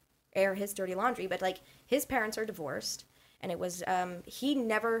to air his dirty laundry, but, like, his parents are divorced, and it was, he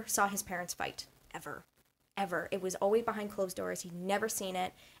never saw his parents fight, ever. It was always behind closed doors. He'd never seen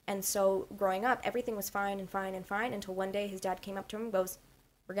it. And so growing up, everything was fine until one day his dad came up to him and goes,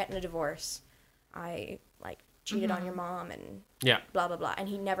 "We're getting a divorce. I, like, cheated on your mom and blah, blah, blah." And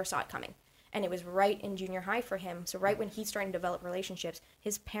he never saw it coming. And it was right in junior high for him. So right when he's starting to develop relationships,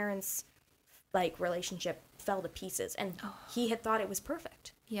 his parents' like relationship fell to pieces. And he had thought it was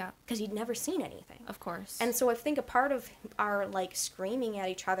perfect. Yeah. Because he'd never seen anything. Of course. And so I think a part of our, like, screaming at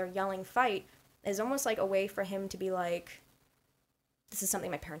each other, yelling fight, is almost like a way for him to be like, this is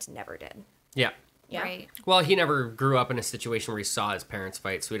something my parents never did. Yeah. Yeah. Right. Well, he never grew up in a situation where he saw his parents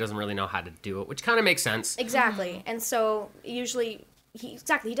fight, so he doesn't really know how to do it, which kind of makes sense. Exactly. And so usually he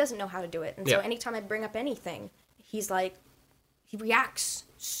doesn't know how to do it. And so Yeah. anytime I bring up anything, he's like, he reacts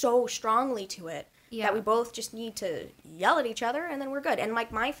so strongly to it that we both just need to yell at each other and then we're good. And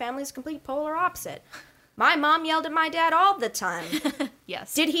like my family's complete polar opposite. My mom yelled at my dad all the time.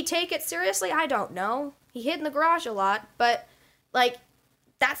 Yes. Did he take it seriously? I don't know. He hid in the garage a lot, but like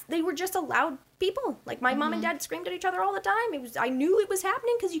they were just loud people. Like my mom and dad screamed at each other all the time. I knew it was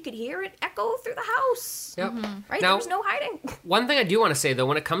happening because you could hear it echo through the house. Yep. Right? Now, There was no hiding. one thing I do want to say, though,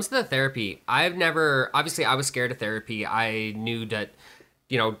 when it comes to the therapy, obviously I was scared of therapy. I knew that,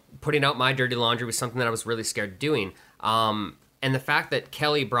 putting out my dirty laundry was something that I was really scared of doing. And the fact that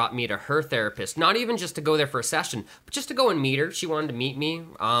Kelly brought me to her therapist, not even just to go there for a session, but just to go and meet her. She wanted to meet me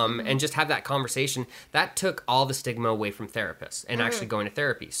and just have that conversation. That took all the stigma away from therapists and actually going to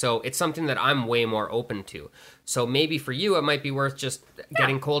therapy. So it's something that I'm way more open to. So maybe for you, it might be worth just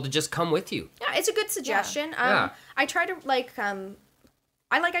getting Cole to just come with you. Yeah, it's a good suggestion. Yeah. I try to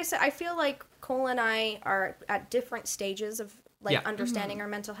I said, I feel like Cole and I are at different stages of understanding our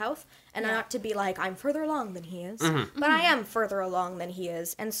mental health, and not to be like, I'm further along than he is, but I am further along than he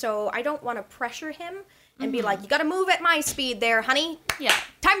is. And so I don't want to pressure him and be like, you got to move at my speed there, honey. Yeah.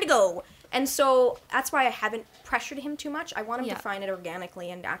 Time to go. And so that's why I haven't pressured him too much. I want him to find it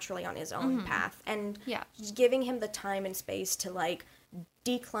organically and naturally on his own path, and just giving him the time and space to like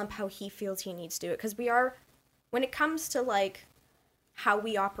declump how he feels he needs to do it. Because when it comes to like how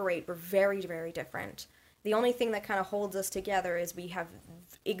we operate, we're very, very different. The only thing that kind of holds us together is we have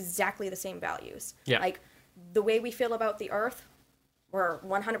exactly the same values. Yeah. Like, the way we feel about the earth, we're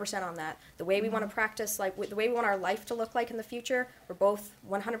 100% on that. The way we want to practice, like, the way we want our life to look like in the future, we're both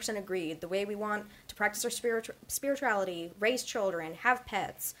 100% agreed. The way we want to practice our spirituality, raise children, have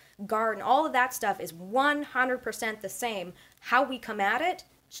pets, garden, all of that stuff is 100% the same. How we come at it,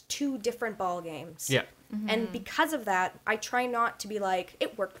 it's two different ball games. Yeah. And because of that, I try not to be like,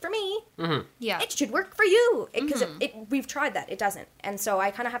 it worked for me. Yeah. It should work for you. Because we've tried that. It doesn't. And so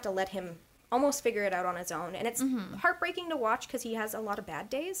I kind of have to let him almost figure it out on his own. And it's heartbreaking to watch because he has a lot of bad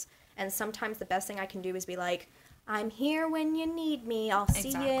days. And sometimes the best thing I can do is be like, I'm here when you need me. I'll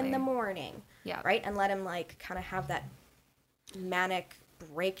see you in the morning. Yeah. Right? And let him like kind of have that manic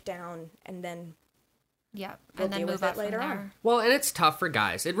breakdown and then Yeah. we'll And then deal move with it up later from on. there. Well, and it's tough for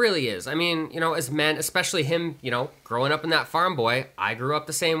guys. It really is. I mean, as men, especially him, growing up in that farm boy, I grew up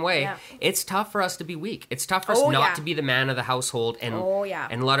the same way. Yeah. It's tough for us to be weak. It's tough for us not to be the man of the household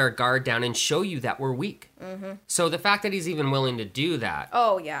and let our guard down and show you that we're weak. So the fact that he's even willing to do that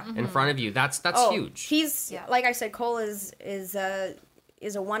Oh, yeah. in front of you, that's huge. He's, like I said, Cole is a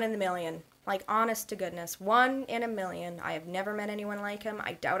 1 in a million. Like, honest to goodness. 1 in a million. I have never met anyone like him.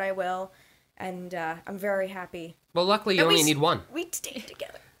 I doubt I will. And I'm very happy. Well, luckily you that only need one. We stayed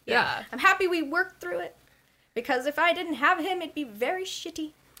together. Yeah. I'm happy we worked through it. Because if I didn't have him, it'd be very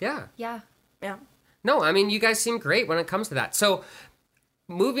shitty. Yeah. Yeah. Yeah. No, I mean, you guys seem great when it comes to that. So,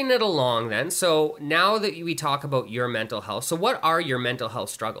 moving it along then. So, now that we talk about your mental health, so what are your mental health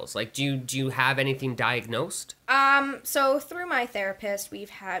struggles? Like, do you have anything diagnosed? So through my therapist,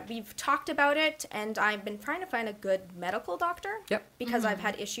 we've talked about it, and I've been trying to find a good medical doctor. Yep. Because I've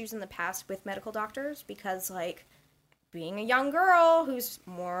had issues in the past with medical doctors, because like being a young girl who's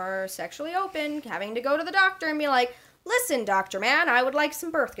more sexually open, having to go to the doctor and be like, listen, doctor man, I would like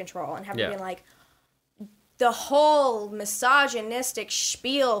some birth control, and having to be like, the whole misogynistic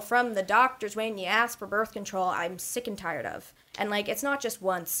spiel from the doctors when you ask for birth control, I'm sick and tired of. And, like, it's not just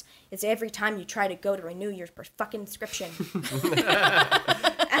once. It's every time you try to go to renew your fucking prescription. And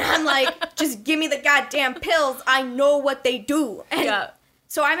I'm like, just give me the goddamn pills. I know what they do. And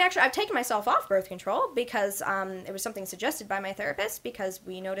So I've taken myself off birth control because it was something suggested by my therapist, because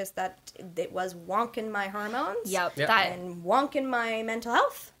we noticed that it was wonking my hormones. Yep. And wonking my mental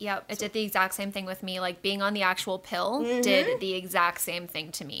health. Yep. It did the exact same thing with me. Like, being on the actual pill did the exact same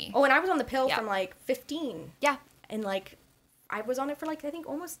thing to me. Oh, and I was on the pill from like 15. Yeah. And like I was on it for like, I think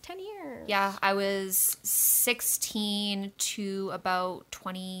almost 10 years. Yeah. I was 16 to about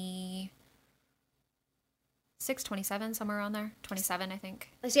 26, 27, somewhere around there. 27, I think.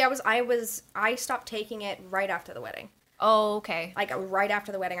 See, I stopped taking it right after the wedding. Oh, okay. Like right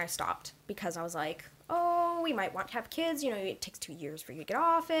after the wedding, I stopped because I was like, oh, we might want to have kids. You know, it takes 2 years for you to get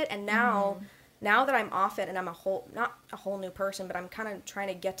off it. And now that I'm off it and I'm not a whole new person, but I'm kind of trying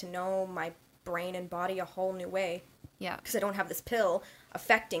to get to know my brain and body a whole new way. Yeah. Because I don't have this pill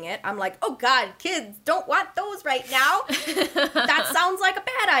affecting it. I'm like, oh God, kids, don't want those right now. That sounds like a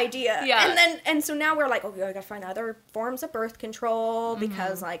bad idea. Yeah. And so now we're like, okay, I gotta find other forms of birth control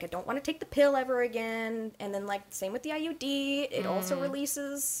because like I don't want to take the pill ever again. And then like same with the IUD, it also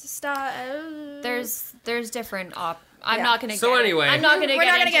releases stuff. There's different I'm not gonna. So anyway, I'm not gonna.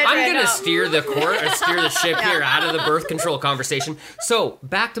 I'm gonna steer the ship here out of the birth control conversation. So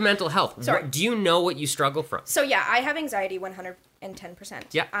back to mental health. Sorry. Do you know what you struggle from? So yeah, I have anxiety 110%.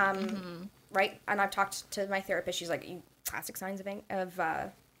 Yeah. Right, and I've talked to my therapist. She's like, you classic signs of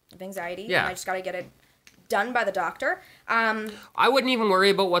anxiety. Yeah. And I just got to get it done by the doctor. I wouldn't even worry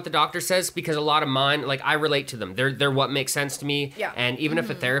about what the doctor says, because a lot of mine, like, I relate to them. They're what makes sense to me. Yeah. And even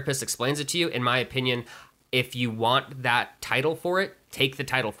if a therapist explains it to you, in my opinion, if you want that title for it, take the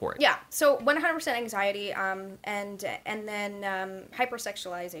title for it. Yeah. So 100% anxiety, and then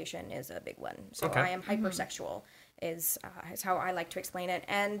hypersexualization is a big one. So Okay. I am hypersexual. Is how I like to explain it,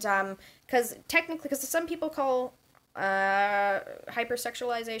 and because some people call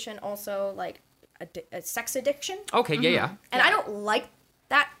hypersexualization also like a sex addiction. Okay, yeah. And I don't like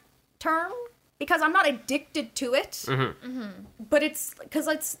that term because I'm not addicted to it. But it's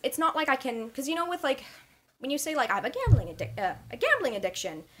because it's not like I can, because you know, with like when you say like I have a gambling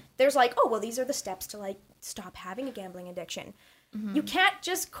addiction, there's like, oh well, these are the steps to like stop having a gambling addiction. You can't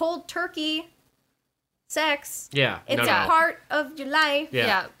just cold turkey sex. Yeah. It's a part of your life.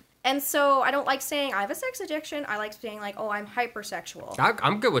 Yeah. And so I don't like saying I have a sex addiction. I like saying like, oh, I'm hypersexual.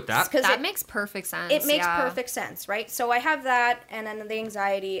 I'm good with that. Because That makes perfect sense. it makes perfect sense, right? So I have that, and then the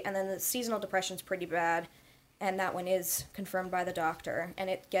anxiety, and then the seasonal depression's pretty bad, and that one is confirmed by the doctor, and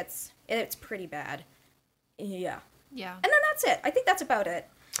it's pretty bad. Yeah. Yeah. And then that's it. I think that's about it.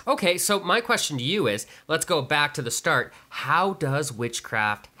 Okay, so my question to you is, let's go back to the start. How does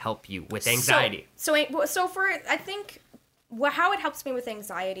witchcraft help you with anxiety? So I think how it helps me with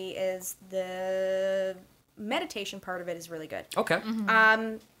anxiety is the meditation part of it is really good. Okay.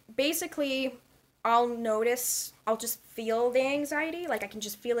 Basically, I'll just feel the anxiety. Like I can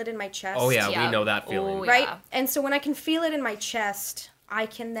just feel it in my chest. Oh yeah, Yeah. we know that feeling. Oh, Right? Yeah. And so when I can feel it in my chest, I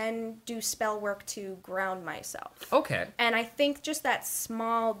can then do spell work to ground myself. Okay. And I think just that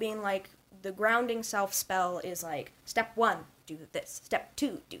small being like the grounding self spell is like step 1, do this. Step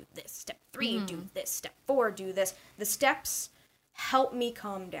 2, do this. Step 3, do this. Step 4, do this. The steps help me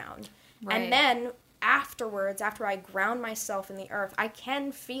calm down. Right. And then afterwards, after I ground myself in the earth, I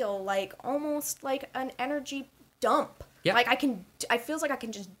can feel like almost like an energy dump. Yeah. Like I feels like I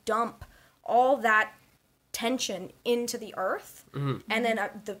can just dump all that tension into the earth, and then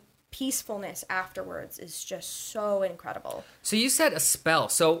the peacefulness afterwards is just so incredible. So you said a spell.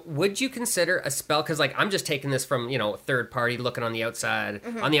 So would you consider a spell? Because like I'm just taking this from third party looking on the outside,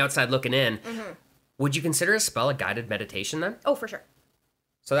 looking in. Would you consider a spell a guided meditation then? Oh, for sure.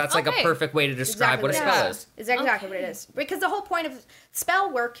 So that's like a Okay. perfect way to describe what a Exactly what it spell is. is. It's exactly what it is. Because the whole point of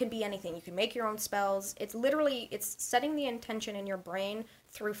spell work can be anything. You can make your own spells. It's setting the intention in your brain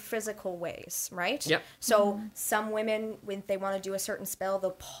through physical ways, right? Yep. So some women, when they want to do a certain spell,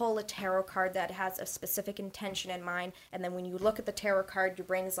 they'll pull a tarot card that has a specific intention in mind. And then when you look at the tarot card, your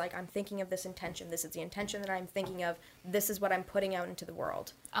brain is like, I'm thinking of this intention. This is the intention that I'm thinking of. This is what I'm putting out into the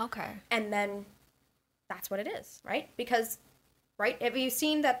world. Okay. And then that's what it is, right? Because, right? Have you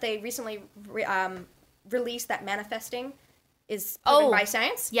seen that they recently released that manifesting is proven by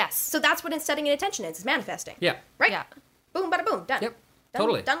science? Yes. So that's what it's setting an intention is manifesting. Yeah. Right? Yeah. Boom, bada boom, done. Yep. Done,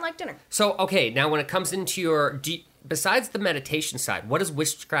 Totally. Done like dinner. So okay, now when it comes into besides the meditation side, what does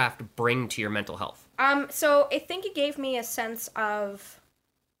witchcraft bring to your mental health? So I think it gave me a sense of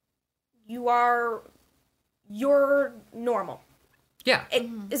you're normal. Yeah.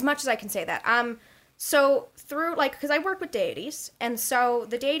 As much as I can say that. So through, like, because I work with deities, and so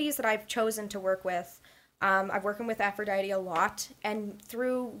the deities that I've chosen to work with I'm working with Aphrodite a lot, and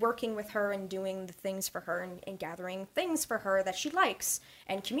through working with her and doing the things for her and gathering things for her that she likes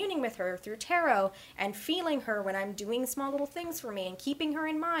and communing with her through tarot and feeling her when I'm doing small little things for me and keeping her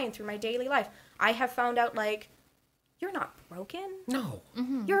in mind through my daily life, I have found out, like, you're not broken. No.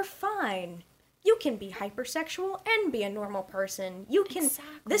 Mm-hmm. You're fine. You can be hypersexual and be a normal person. You can,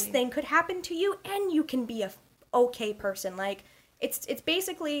 this thing could happen to you and you can be a okay person. Like, it's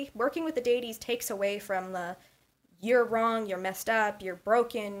basically working with the deities takes away from the you're wrong, you're messed up, you're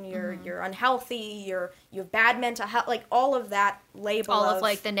broken, you're unhealthy, you have bad mental health, like all of that label all of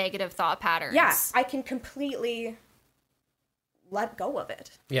like the negative thought patterns. Yeah, I can completely let go of it.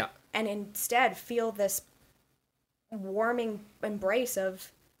 Yeah. And instead feel this warming embrace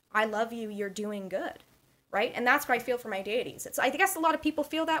of I love you, you're doing good. Right? And that's what I feel for my deities. I guess a lot of people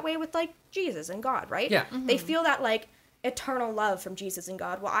feel that way with like Jesus and God, right? Yeah. They feel that like eternal love from Jesus and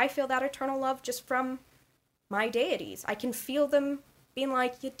God. Well, I feel that eternal love just from my deities. I can feel them being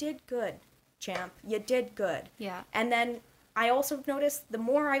like, you did good, champ. You did good. Yeah. And then I also notice the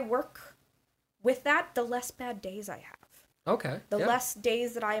more I work with that, the less bad days I have. Okay. The less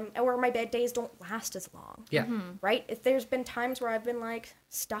days that or my bad days don't last as long. Yeah. Right? If there's been times where I've been like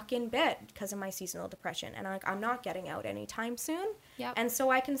stuck in bed because of my seasonal depression and I'm not getting out anytime soon. Yep. And so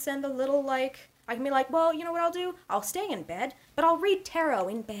I can send a little like, I can be like, well, you know what I'll do? I'll stay in bed, but I'll read tarot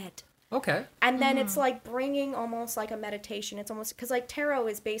in bed. Okay. And then it's like bringing almost like a meditation. It's almost because like tarot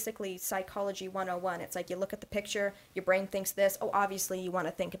is basically psychology 101. It's like you look at the picture, your brain thinks this. Oh, obviously you want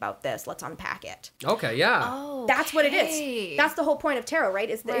to think about this. Let's unpack it. Okay, yeah. Oh, That's what it is. That's the whole point of tarot, right?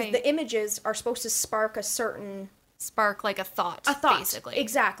 Is the images are supposed to spark a certain... Spark like a thought, basically.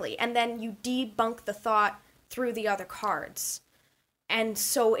 Exactly. And then you debunk the thought through the other cards. And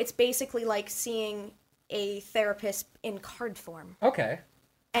so it's basically like seeing a therapist in card form. Okay.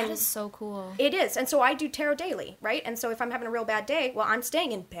 And that is so cool. It is. And so I do tarot daily, right? And so if I'm having a real bad day, well, I'm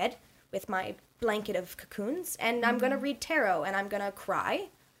staying in bed with my blanket of cocoons, and I'm going to read tarot, and I'm going to cry,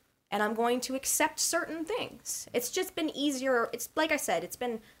 and I'm going to accept certain things. It's just been easier. It's like I said, it's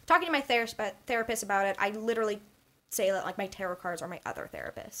been talking to my therapist about it. I literally say that like my tarot cards are my other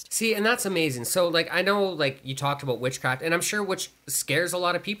therapist. See, and that's amazing. So like I know like you talked about witchcraft, and I'm sure which scares a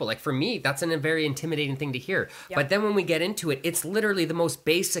lot of people. Like for me, that's a very intimidating thing to hear. Yep. But then when we get into it, it's literally the most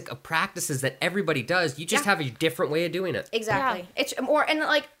basic of practices that everybody does. You just have a different way of doing it. Exactly. Yeah. It's more, and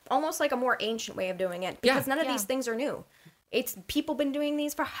like almost like a more ancient way of doing it, because none of these things are new. It's people been doing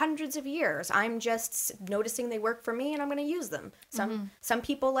these for hundreds of years. I'm just noticing they work for me and I'm going to use them. Some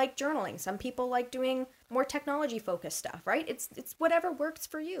people like journaling. Some people like doing more technology focused stuff, right? It's whatever works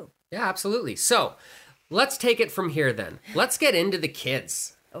for you. Yeah, absolutely. So let's take it from here then. Let's get into the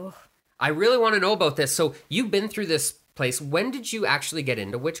kids. Oh, I really want to know about this. So you've been through this place. When did you actually get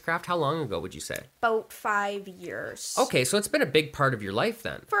into witchcraft? How long ago would you say? About 5 years. Okay, so it's been a big part of your life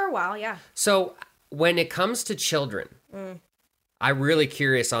then. For a while, yeah. So when it comes to children, I'm really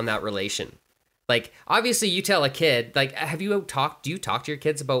curious on that relation. Like, obviously you tell a kid, like, do you talk to your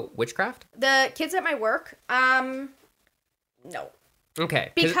kids about witchcraft? The kids at my work, no.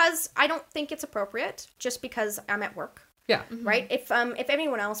 Okay. Because I don't think it's appropriate, just because I'm at work. Yeah. Right? If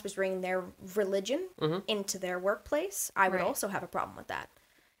anyone else was bringing their religion into their workplace, I would also have a problem with that.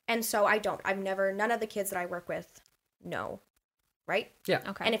 And so I don't. None of the kids that I work with know. Right? Yeah.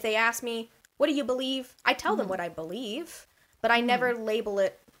 Okay. And if they ask me, what do you believe? I tell them what I believe, but I never label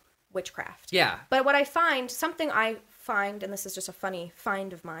it witchcraft. Yeah. But something I find, and this is just a funny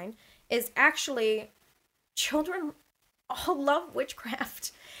find of mine, is actually children all love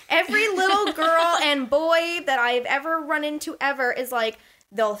witchcraft. Every little girl and boy that I've ever run into ever is like,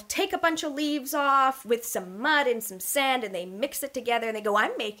 they'll take a bunch of leaves off with some mud and some sand and they mix it together and they go,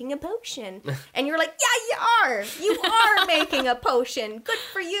 I'm making a potion. And you're like, yeah, you are making a potion. Good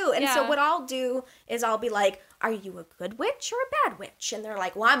for you. And so what I'll do is I'll be like, are you a good witch or a bad witch? And they're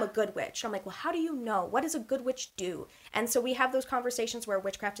like, well, I'm a good witch. I'm like, well, how do you know? What does a good witch do? And so we have those conversations where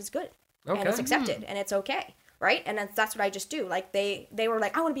witchcraft is good. And it's accepted and it's okay. Right? And that's what I just do. Like they were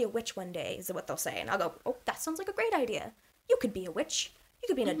like, I want to be a witch one day, is what they'll say. And I'll go, oh, that sounds like a great idea. You could be a witch. You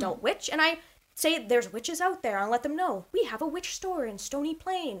could be an adult witch. And I say there's witches out there. I'll let them know. We have a witch store in Stony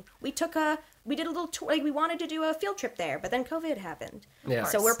Plain. We did a little tour. Like we wanted to do a field trip there, but then COVID happened. Yeah.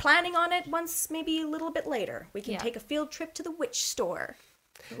 So we're planning on it once, maybe a little bit later. We can take a field trip to the witch store.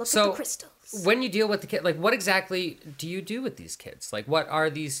 Look at the crystals. When you deal with the kid, like what exactly do you do with these kids? Like what are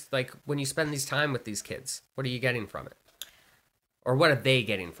these, like when you spend these time with these kids, what are you getting from it? Or what are they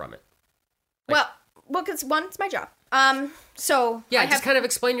getting from it? Like, Well, because one, it's my job. So Yeah, I just kind of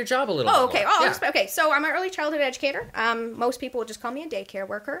explain your job a little bit okay. more. Yeah. Okay. So I'm an early childhood educator. Most people will just call me a daycare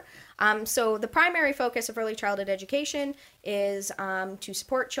worker. So the primary focus of early childhood education is to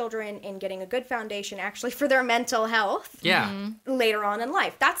support children in getting a good foundation, actually, for their mental health. Yeah. Later on in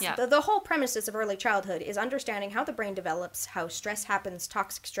life. That's Yeah. the whole premises of early childhood is understanding how the brain develops, how stress happens,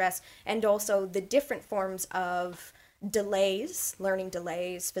 toxic stress, and also the different forms of delays, learning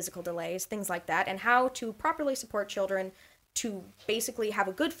delays, physical delays, things like that, and how to properly support children to basically have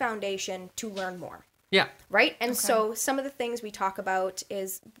a good foundation to learn more. Yeah. Right? And so some of the things we talk about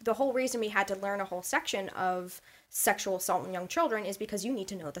is the whole reason we had to learn a whole section of sexual assault in young children is because you need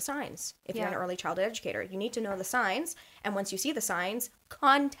to know the signs. If you're an early childhood educator, you need to know the signs. And once you see the signs,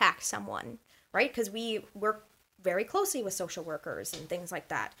 contact someone, right? Because we work very closely with social workers and things like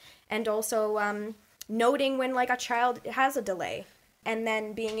that. And also noting when like a child has a delay and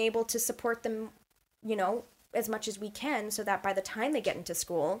then being able to support them, you know, as much as we can so that by the time they get into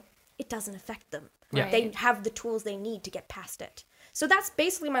school, it doesn't affect them. Yeah. They have the tools they need to get past it. So that's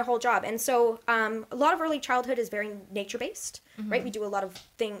basically my whole job. And so a lot of early childhood is very nature-based, right? We do a lot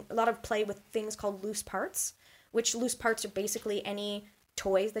of play with things called loose parts, which loose parts are basically any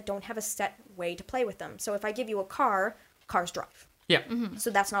toys that don't have a set way to play with them. So if I give you a car, cars drive. Yeah. So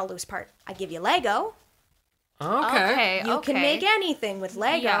that's not a loose part. I give you Lego. Okay. You can make anything with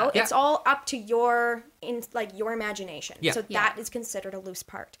Lego. Yeah. It's all up to your imagination. Yeah. So that is considered a loose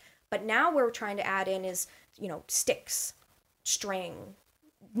part. But now what we're trying to add in is, you know, sticks, string,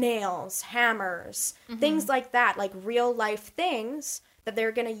 nails, hammers, things like that, like real life things that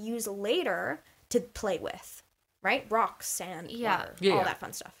they're going to use later to play with, right? Rocks, sand, water, all that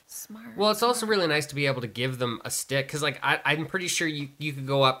fun stuff. Smart. Well, it's also really nice to be able to give them a stick because, like, I'm pretty sure you could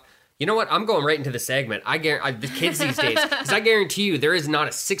go up. You know what? I'm going right into the segment. The kids these days, because I guarantee you, there is not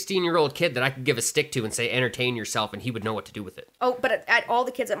a 16-year-old kid that I could give a stick to and say, "Entertain yourself," and he would know what to do with it. Oh, but at all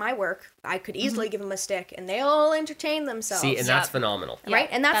the kids at my work, I could easily give them a stick, and they'll entertain themselves. See, and that's phenomenal. Right,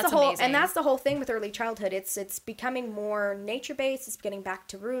 and that's the whole amazing. and that's the whole thing with early childhood. It's becoming more nature based. It's getting back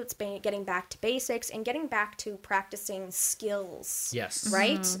to roots, getting back to basics, and getting back to practicing skills. Yes.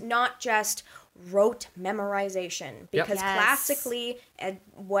 Right, not just rote memorization, because Yes. classically,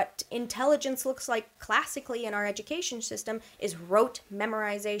 what intelligence looks like classically in our education system is rote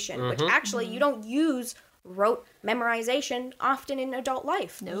memorization, which actually you don't use rote memorization often in adult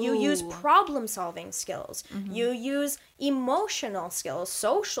life. No. You use problem solving skills. You use emotional skills,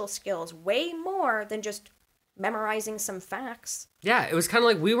 social skills, way more than just memorizing some facts. Yeah, it was kind of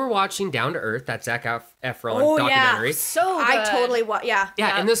like we were watching Down to Earth, that Zac Efron documentary. So good. I totally Yeah,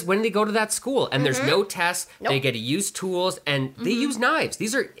 and this when they go to that school and there's no tests, they get to use tools and they use knives.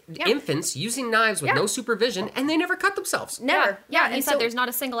 These are infants using knives with no supervision, and they never cut themselves. Never. Yeah, and and you so said there's not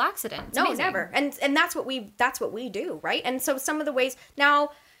a single accident. It's no, amazing. never. And that's what we do, right? And so some of the ways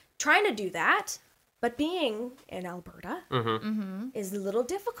now trying to do that, but being in Alberta is a little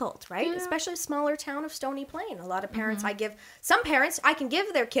difficult, right? Especially a smaller town of Stony Plain. A lot of parents, some parents, I can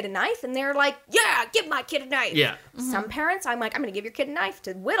give their kid a knife and they're like, yeah, give my kid a knife. Yeah. Some parents, I'm like, I'm going to give your kid a knife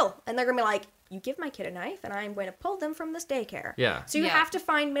to whittle. And they're going to be like, you give my kid a knife and I'm going to pull them from this daycare. Yeah. So you Yeah. have to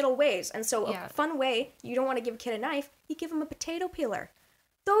find middle ways. And so Yeah. a fun way, you don't want to give a kid a knife, you give them a potato peeler.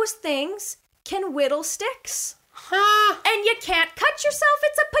 Those things can whittle sticks. And you can't cut yourself,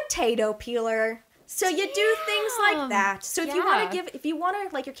 it's a potato peeler. So you do things like that. So if you want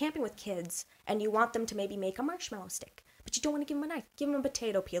to like you're camping with kids and you want them to maybe make a marshmallow stick, but you don't want to give them a knife, give them a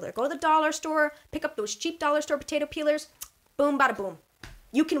potato peeler. Go to the dollar store, pick up those cheap dollar store potato peelers, boom, bada boom.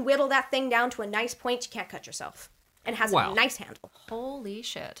 You can whittle that thing down to a nice point, you can't cut yourself. And has Wow. a nice handle. Holy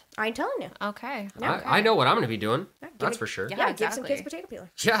shit. I'm telling you. Okay. I know what I'm going to be doing. That's it- for sure. Yeah. Give some exactly. kids potato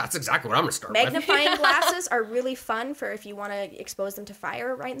peeler. Yeah, that's exactly what I'm going to start with. Magnifying glasses are really fun for if you want to expose them to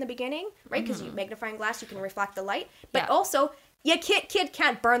fire right in the beginning, right? Because you magnifying glass, you can reflect the light. But Yeah. also, your kid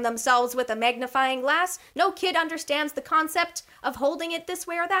can't burn themselves with a magnifying glass. No kid understands the concept of holding it this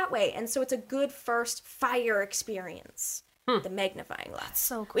way or that way. And so it's a good first fire experience. The magnifying glass.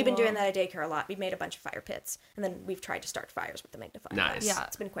 so We've been cool. doing that at daycare a lot. We've made a bunch of fire pits, and then we've tried to start fires with the magnifying Nice. glass. Yeah.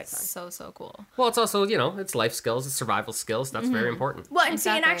 It's been quite fun. So cool. Well, it's also, it's life skills, it's survival skills. That's very important. Well, and see,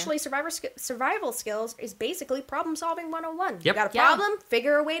 and Exactly. actually, survival skills is basically problem solving 101. You Yep. got a Yeah. problem,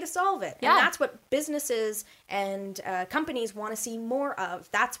 figure a way to solve it. Yeah. And that's what businesses and companies want to see more of.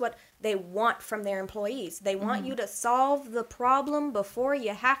 That's what they want from their employees. They want you to solve the problem before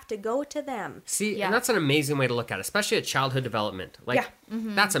you have to go to them. See, Yeah. and that's an amazing way to look at it, especially at childhood development. Like,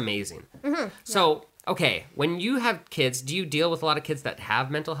 that's amazing. So, okay, when you have kids, do you deal with a lot of kids that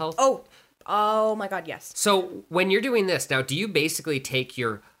have mental health? Oh my God, yes. So, when you're doing this, now, do you basically take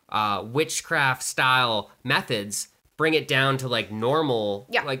your witchcraft style methods, bring it down to like normal,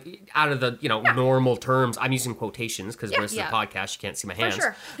 like out of the, normal terms. I'm using quotations because this is a podcast. You can't see my hands. For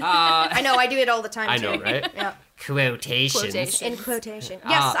sure. I know, I do it all the time too. I know, right? Yeah. Quotations. In quotation.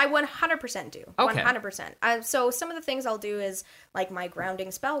 Yes, I 100% do. Okay. 100%. So some of the things I'll do is like my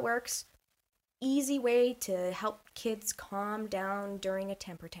grounding spell works. Easy way to help kids calm down during a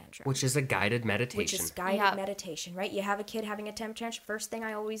temper tantrum. Which is a guided meditation. Which is guided meditation, right? You have a kid having a temper tantrum. First thing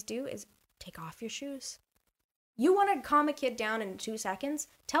I always do is take off your shoes. You want to calm a kid down in 2 seconds?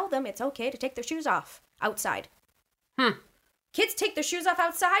 Tell them it's okay to take their shoes off outside. Kids take their shoes off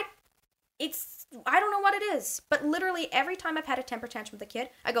outside. I don't know what it is, but literally every time I've had a temper tantrum with a kid,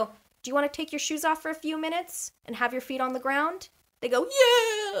 I go, do you want to take your shoes off for a few minutes and have your feet on the ground? They go,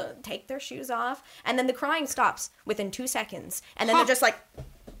 yeah, take their shoes off. And then the crying stops within 2 seconds. And then they're just like,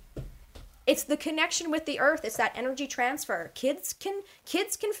 it's the connection with the earth. It's that energy transfer. Kids can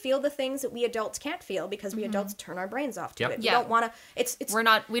feel the things that we adults can't feel because we adults turn our brains off to it. We don't want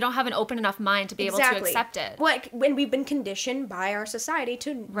to, we don't have an open enough mind to be able to accept it. Like when we've been conditioned by our society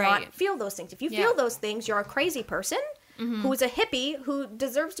to not feel those things. If you feel those things, you're a crazy person. Who's a hippie who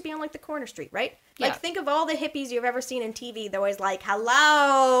deserves to be on like the corner street, right? Like think of all the hippies you've ever seen in TV. They're always like,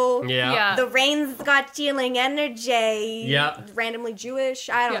 hello. Yeah. The rain's got healing energy. Yeah. Randomly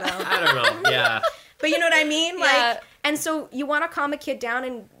Jewish. I don't know. I don't know. Yeah. But you know what I mean? Like, and so you want to calm a kid down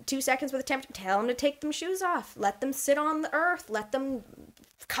in 2 seconds with a temper. Tell them to take them shoes off. Let them sit on the earth. Let them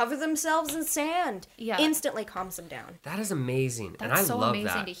cover themselves in sand. Instantly calms them down. That is amazing. That's and I so love amazing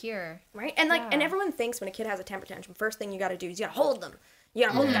that. to hear. Right? And and everyone thinks when a kid has a temper tantrum, first thing you got to do is you got to hold them. You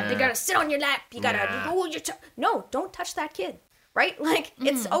got to hold them. They got to sit on your lap. You got to hold your No, don't touch that kid. Right? Like,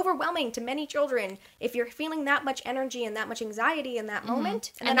 it's overwhelming to many children if you're feeling that much energy and that much anxiety in that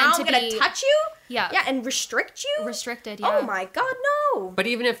moment. And then I'm going to touch you? Yeah, and restrict you? Restricted, Oh my God, no. But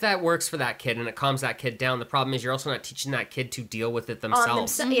even if that works for that kid and it calms that kid down, the problem is you're also not teaching that kid to deal with it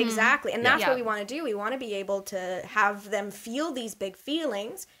themselves. Exactly. And that's what we want to do. We want to be able to have them feel these big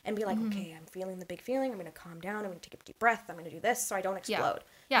feelings and be like, okay, I'm feeling the big feeling. I'm going to calm down. I'm going to take a deep breath. I'm going to do this so I don't explode.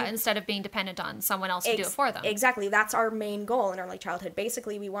 Yeah, instead of being dependent on someone else to do it for them. Exactly. That's our main goal in early childhood.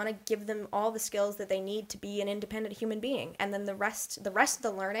 Basically, we want to give them all the skills that they need to be an independent human being. And then the rest of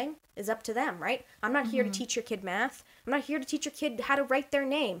the learning is up to them, right? I'm not here to teach your kid math. I'm not here to teach your kid how to write their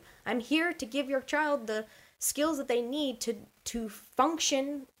name. I'm here to give your child the skills that they need to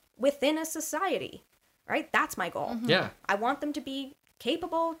function within a society, right? That's my goal. Yeah. I want them to be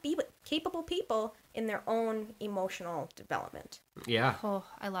capable people in their own emotional development. Yeah. Oh,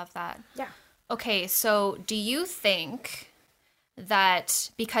 I love that. Yeah. Okay, so do you think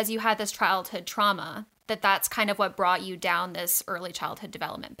that because you had this childhood trauma, that's kind of what brought you down this early childhood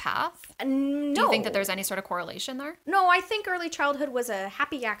development path? No. Do you think that there's any sort of correlation there? No, I think early childhood was a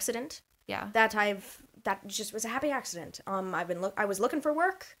happy accident. Yeah. That just was a happy accident. I was looking for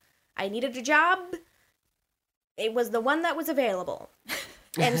work. I needed a job. It was the one that was available.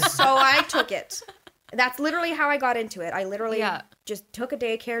 And so I took it. That's literally how I got into it. I literally just took a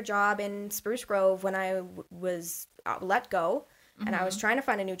daycare job in Spruce Grove when I was let go. And I was trying to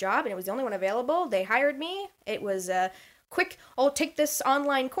find a new job, and it was the only one available. They hired me. It was a quick, take this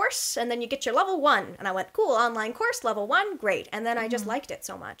online course, and then you get your level 1. And I went, cool, online course, level 1, great. And then I just liked it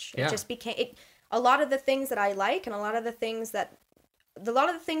so much. Yeah. It just became a lot of the things that I like, and a lot of the things that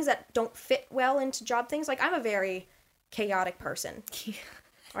don't fit well into job things. Like, I'm a very chaotic person.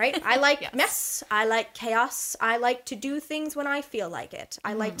 Right? I like mess. I like chaos. I like to do things when I feel like it.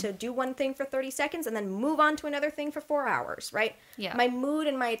 I like to do one thing for 30 seconds and then move on to another thing for 4 hours, right? Yeah. My mood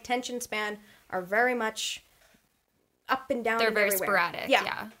and my attention span are very much up and down. They're and very everywhere. sporadic.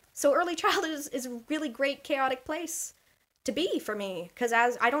 Yeah. So early childhood is a really great chaotic place to be for me, because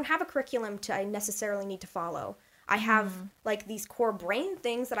as I don't have a curriculum I necessarily need to follow. I have like these core brain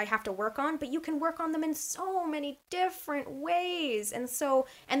things that I have to work on, but you can work on them in so many different ways. And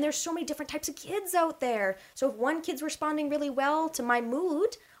there's so many different types of kids out there. So if one kid's responding really well to my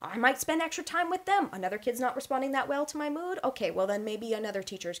mood, I might spend extra time with them. Another kid's not responding that well to my mood. Okay, well then maybe another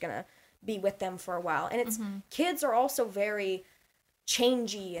teacher's going to be with them for a while. And kids are also very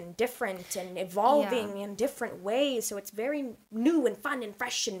changey and different and evolving in different ways, so it's very new and fun and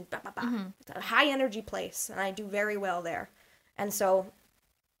fresh and blah, blah, blah. It's a high energy place, and I do very well there. And so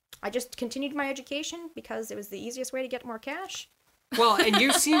I just continued my education because it was the easiest way to get more cash. Well, and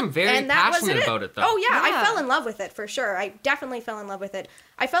you seem very passionate about it, though. Oh yeah, I fell in love with it for sure. I definitely fell in love with it.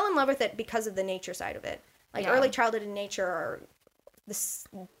 I fell in love with it because of the nature side of it. Like early childhood and nature are the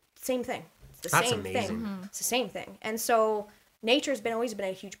same thing. It's the That's same amazing. thing. It's the same thing. And so nature's always been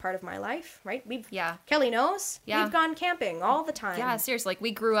a huge part of my life, right? Yeah. Kelly knows. Yeah. We've gone camping all the time. Yeah, seriously. Like,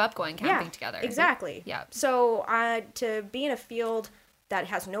 we grew up going camping together. Exactly. Yeah. So to be in a field that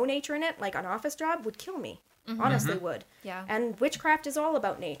has no nature in it, like an office job, would kill me. Honestly would. Yeah. And witchcraft is all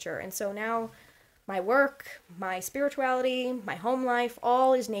about nature. And so now my work, my spirituality, my home life,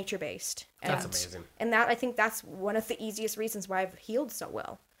 all is nature-based. That's amazing. And that, I think that's one of the easiest reasons why I've healed so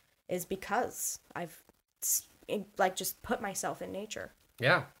well, is because I've like just put myself in nature.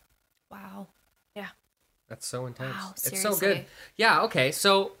 Yeah. Wow. Yeah. That's so intense. Wow, it's so seriously. good. Yeah, okay.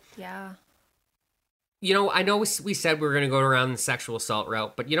 So, Yeah. you know, I know we said we were going to go around the sexual assault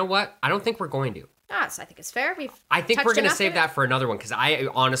route, but you know what? I don't think we're going to. So I think it's fair. I think we're touched going to enough save in it. that for another one because I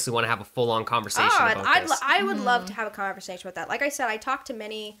honestly want to have a full-on conversation about this. I would love to have a conversation with that. Like I said, I talk to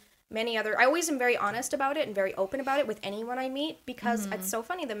many other. I always am very honest about it and very open about it with anyone I meet because it's so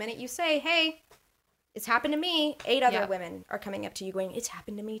funny. The minute you say, "Hey, it's happened to me," 8 other women are coming up to you going, "It's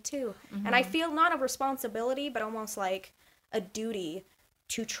happened to me too," and I feel not a responsibility, but almost like a duty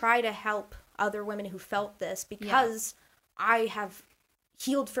to try to help other women who felt this because I have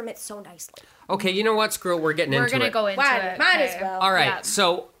healed from it so nicely. Okay, you know what? Screw it. We're getting into it. We're going to go into it. Might Okay. as well. All right, Yeah.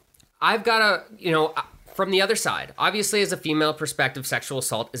 so I've got a, you know, from the other side, obviously as a female perspective, sexual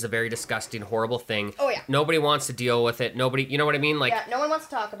assault is a very disgusting, horrible thing. Oh, yeah. Nobody wants to deal with it. Nobody, you know what I mean? Like, Yeah, no one wants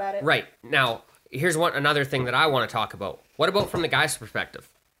to talk about it. right. Now, here's another thing that I want to talk about. What about from the guy's perspective?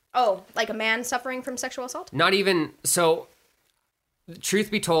 Oh, like a man suffering from sexual assault? Not even, so,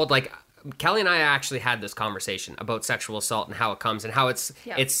 truth be told, like, Kelly and I actually had this conversation about sexual assault and how it comes and how it's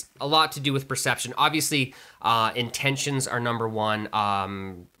a lot to do with perception. Obviously, intentions are number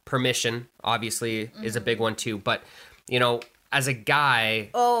one. Permission, obviously, is a big one too. But, you know, as a guy...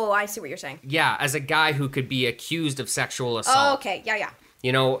 Oh, I see what you're saying. Yeah, as a guy who could be accused of sexual assault. Oh, okay. Yeah.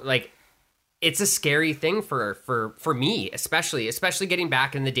 You know, like... It's a scary thing for me, especially getting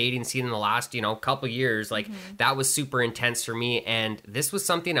back in the dating scene in the last, you know, couple years. Like, that was super intense for me. And this was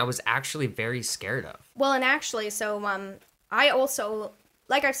something I was actually very scared of. Well, and actually, so I also,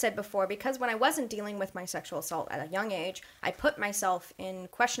 like I've said before, because when I wasn't dealing with my sexual assault at a young age, I put myself in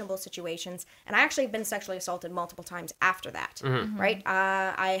questionable situations. And I actually have been sexually assaulted multiple times after that, right?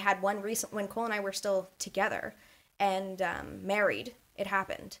 I had one recent, when Cole and I were still together and married, it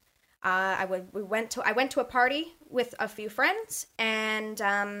happened. I went to a party with a few friends, and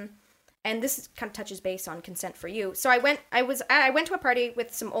this kind of touches base on consent for you. So I went to a party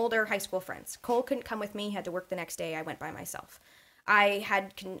with some older high school friends. Cole couldn't come with me; he had to work the next day. I went by myself.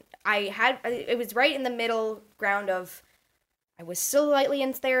 It was right in the middle ground of, I was still lightly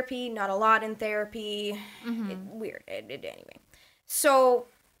in therapy, not a lot in therapy. Weird. Anyway, so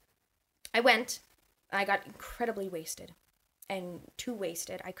I went. I got incredibly wasted. And too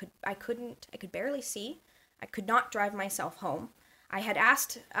wasted. I could barely see. I could not drive myself home. I had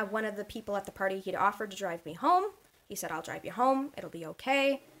asked one of the people at the party, he'd offered to drive me home. He said, "I'll drive you home. It'll be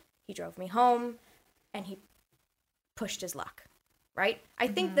okay." He drove me home, and he pushed his luck, right? I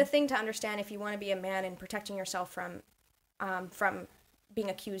think the thing to understand if you want to be a man and protecting yourself from being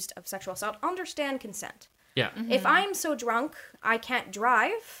accused of sexual assault, understand consent. Yeah. If I'm so drunk, I can't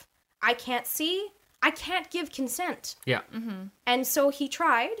drive, I can't see, I can't give consent. Yeah. And so he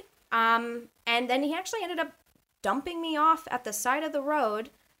tried, and then he actually ended up dumping me off at the side of the road,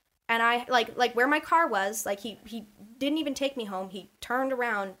 and I, like where my car was, like he didn't even take me home. He turned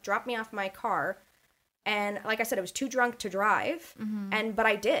around, dropped me off my car, and like I said, I was too drunk to drive, but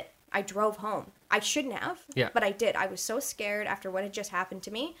I did. I drove home. I shouldn't have, but I did. I was so scared after what had just happened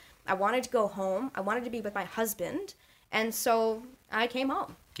to me. I wanted to go home. I wanted to be with my husband, and so I came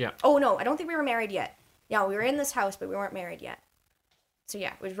home. Yeah. Oh, no, I don't think we were married yet. Yeah, we were in this house, but we weren't married yet. So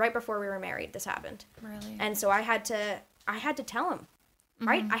yeah, it was right before we were married this happened. Really? And so I had to tell him,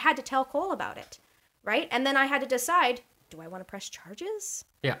 right? I had to tell Cole about it, right? And then I had to decide, do I want to press charges?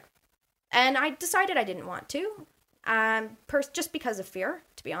 Yeah. And I decided I didn't want to, just because of fear,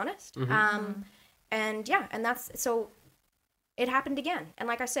 to be honest. And yeah, and so it happened again. And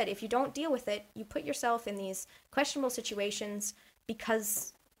like I said, if you don't deal with it, you put yourself in these questionable situations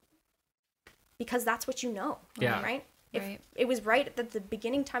because that's what you know, right? It was right at the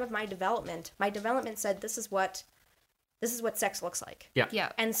beginning time of my development said this is what sex looks like.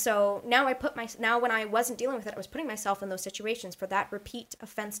 Yeah. And so now when I wasn't dealing with it, I was putting myself in those situations for that repeat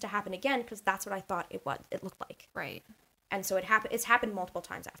offense to happen again, because that's what I thought it looked like. Right. And so it's happened multiple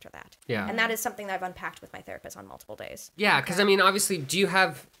times after that. Yeah. And that is something that I've unpacked with my therapist on multiple days. Yeah, because I mean, obviously, do you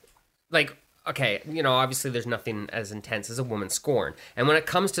have, like, okay, you know, obviously there's nothing as intense as a woman scorn. And when it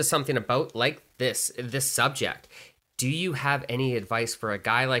comes to something about, like, this subject, do you have any advice for a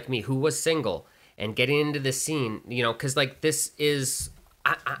guy like me who was single and getting into this scene, you know, because like this is,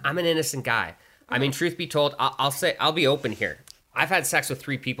 I'm an innocent guy. I mean, truth be told, I'll be open here. I've had sex with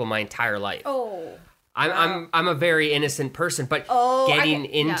 3 people my entire life. Oh. I'm a very innocent person, but getting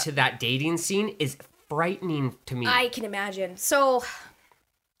into that dating scene is frightening to me. I can imagine. So,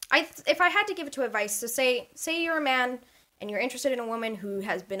 if I had to give it to advice, so say you're a man and you're interested in a woman who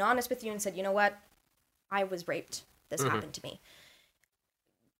has been honest with you and said, you know what, I was raped. This happened to me.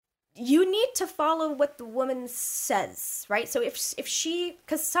 You need to follow what the woman says, right? So if she,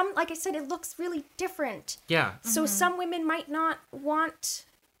 because some, like I said, it looks really different. Yeah. So some women might not want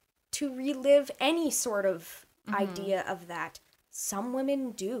to relive any sort of idea of that. Some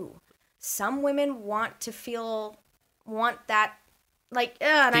women do. Some women want that, like,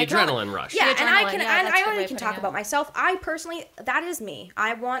 and the I adrenaline rush. Yeah, The and I adrenaline, can, yeah, and that's a I good only way can of talk putting about myself. I personally, that is me.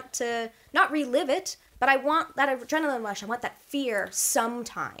 I want to not relive it, but I want that adrenaline rush. I want that fear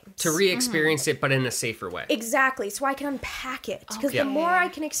sometimes. To re-experience it, but in a safer way. Exactly, so I can unpack it. Because the more I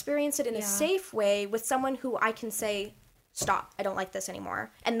can experience it in a safe way with someone who I can say, stop, I don't like this anymore,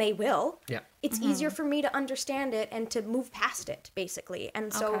 and they will, it's easier for me to understand it and to move past it, basically.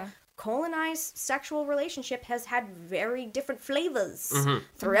 And so Cole and I's sexual relationship has had very different flavors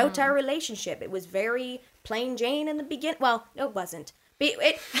throughout our relationship. It was very plain Jane in the beginning. Well, no, it wasn't.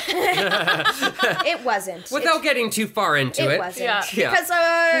 It wasn't. Without getting too far into it. It wasn't.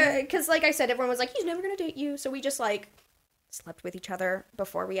 Yeah. Because like I said, everyone was like, he's never going to date you. So we just like slept with each other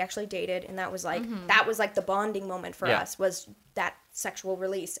before we actually dated. And that was like, the bonding moment for us, was that sexual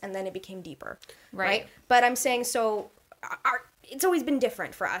release. And then it became deeper. Right? But I'm saying, so it's always been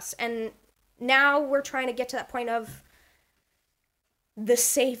different for us. And now we're trying to get to that point of the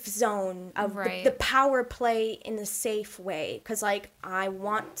safe zone of the power play in a safe way, because like I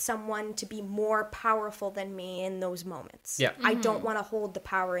want someone to be more powerful than me in those moments. I don't want to hold the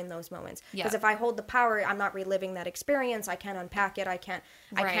power in those moments, because if I hold the power, I'm not reliving that experience. I can't unpack it. I can't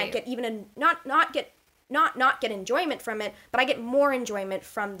get even not get enjoyment from it, but I get more enjoyment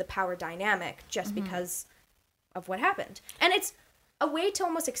from the power dynamic just because of what happened. And it's a way to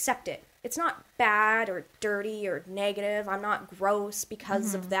almost accept it. It's not bad or dirty or negative. I'm not gross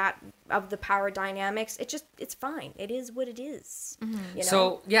because of that, of the power dynamics. It's fine. It is what it is. You know?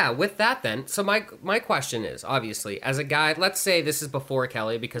 So, yeah, with that then, so my question is, obviously, as a guy, let's say this is before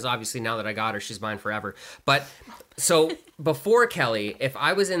Kelly, because obviously now that I got her, she's mine forever. But, so, before Kelly, if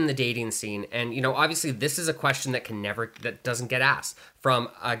I was in the dating scene, and, you know, obviously this is a question that doesn't get asked, from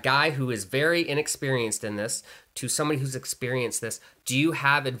a guy who is very inexperienced in this to somebody who's experienced this, do you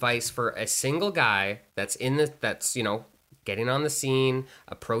have advice for a single guy that's you know, getting on the scene,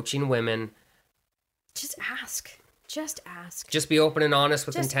 approaching women? Just ask. Just be open and honest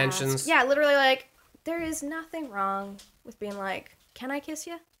with Just intentions. ask. Yeah, literally, like, there is nothing wrong with being like, can I kiss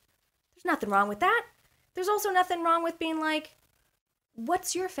you? There's nothing wrong with that. There's also nothing wrong with being like,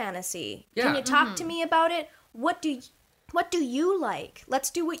 what's your fantasy? Yeah. Can you talk to me about it? What do you like? Let's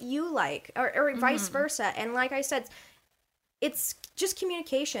do what you like, or vice versa. And like I said, it's just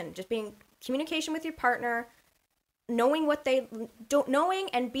communication, just being communication with your partner, knowing what they don't, knowing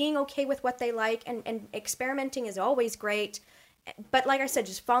and being okay with what they like, and experimenting is always great. But like I said,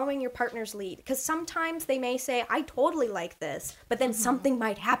 just following your partner's lead, because sometimes they may say, I totally like this, but then something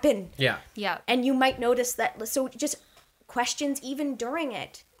might happen. Yeah. And you might notice that. So just questions even during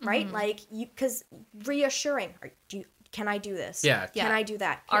it, right? Like, because reassuring, can I do this? Yeah. Can I do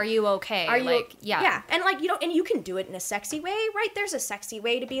that? Are you okay? Are you? Like, yeah. And like, you know, and you can do it in a sexy way, right? There's a sexy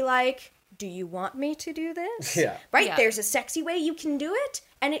way to be like, do you want me to do this? Yeah. Right? Yeah. There's a sexy way you can do it,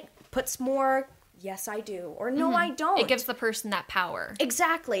 and it puts more, yes, I do, or no, I don't. It gives the person that power.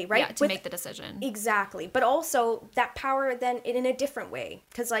 Exactly, right? Yeah, to make the decision. Exactly. But also that power then in a different way.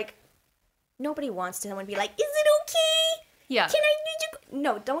 Because, like, nobody wants someone to be like, is it okay? Yeah. Can I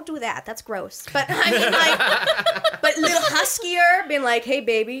no, don't do that. That's gross. But I mean, like, but a little huskier, being like, hey,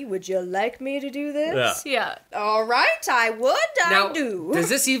 baby, would you like me to do this? Yeah. All right, I would. Now, I do. Does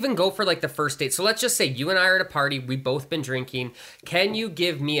this even go for like the first date? So let's just say you and I are at a party. We've both been drinking. Can you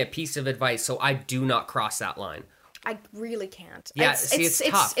give me a piece of advice so I do not cross that line? I really can't. Yeah, it's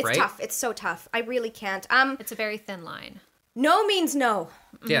tough, right? It's tough. It's so tough. I really can't. It's a very thin line. No means no.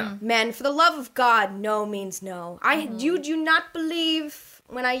 Yeah. Men, for the love of God, no means no. You do not believe,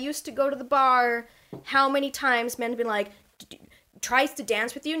 when I used to go to the bar, how many times men have been like, tries to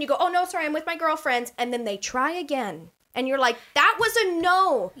dance with you, and you go, oh no, sorry, I'm with my girlfriends, and then they try again. And you're like, that was a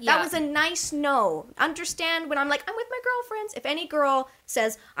no. Yeah. That was a nice no. Understand when I'm like, I'm with my girlfriends. If any girl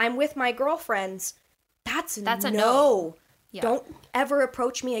says, I'm with my girlfriends, that's a no. Yeah. Don't ever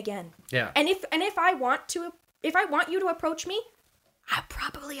approach me again. Yeah. And if I want you to approach me, I'll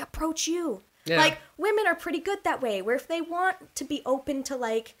probably approach you. Yeah. Like, women are pretty good that way, where if they want to be open to,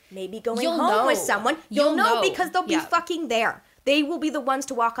 like, maybe going You'll home know. with someone, you'll know because they'll be Yeah. fucking there. They will be the ones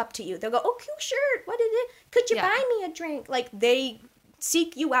to walk up to you. They'll go, oh, cool shirt. What is it? Could you Yeah. buy me a drink? Like, they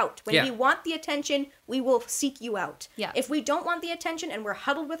seek you out. When Yeah. we want the attention, we will seek you out. Yeah. If we don't want the attention and we're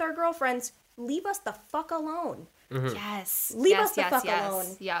huddled with our girlfriends, leave us the fuck alone. Yes. Leave yes, us the yes, fuck yes.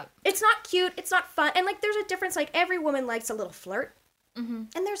 alone. Yeah. It's not cute. It's not fun. And, like, there's a difference. Like, every woman likes a little flirt. And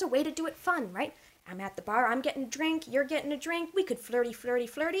there's a way to do it fun, right? I'm at the bar. I'm getting a drink. You're getting a drink. We could flirty.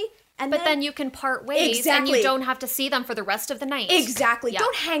 And But then you can part ways and Exactly. you don't have to see them for the rest of the night. Exactly. Yeah.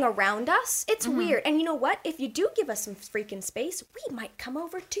 Don't hang around us. It's weird. And you know what? If you do give us some freaking space, we might come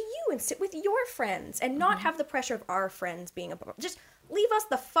over to you and sit with your friends and not have the pressure of our friends being just leave us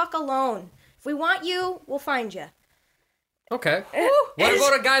the fuck alone. If we want you, we'll find you. Okay. What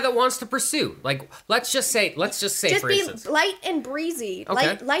about a guy that wants to pursue? Like, let's just say, Just for be instance. light and breezy.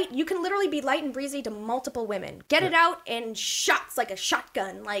 Okay. Light. You can literally be light and breezy to multiple women. Get it out in shots like a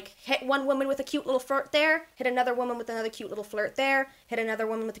shotgun. Like, hit one woman with a cute little flirt there, hit another woman with another cute little flirt there, hit another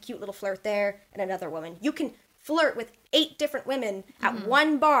woman with a cute little flirt there, and another woman. You can flirt with 8 different women at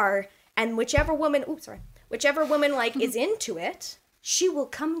one bar, and whichever woman, like is into it, she will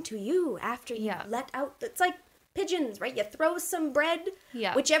come to you after you Yeah. let out. It's like pigeons, right? You throw some bread.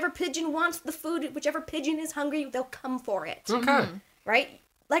 Yeah. Whichever pigeon wants the food, whichever pigeon is hungry, they'll come for it. Okay. Right?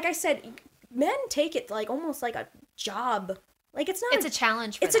 Like I said, men take it like almost like a job. Like it's not. It's a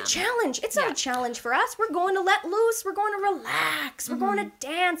challenge for It's them. a challenge. It's not a challenge for us. We're going to let loose. We're going to relax. We're going to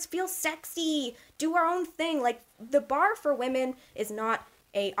dance, feel sexy, do our own thing. Like the bar for women is not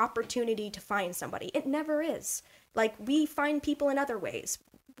a opportunity to find somebody. It never is. Like we find people in other ways.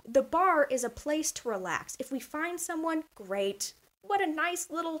 The bar is a place to relax. If we find someone, great. What a nice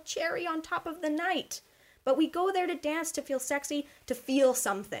little cherry on top of the night. But we go there to dance, to feel sexy, to feel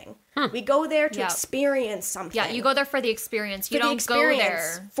something. We go there to Yeah. experience something. Yeah, you go there for the experience. You For the don't go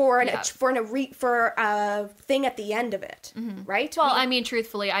experience, there for a thing at the end of it, right? Well, I mean,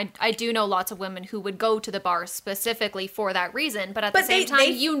 truthfully, I do know lots of women who would go to the bar specifically for that reason, but at the But same they- time, they-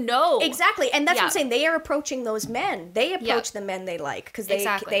 you know. Exactly, and that's what Yeah. I'm saying. They are approaching those men. They approach Yeah. the men they like because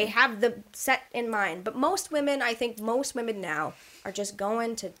Exactly. they have the set in mind. But most women, I think most women now are just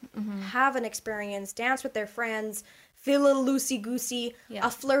going to have an experience, dance with their friends, feel a little loosey-goosey. Yeah. A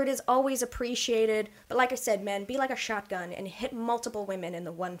flirt is always appreciated. But like I said, men, be like a shotgun and hit multiple women in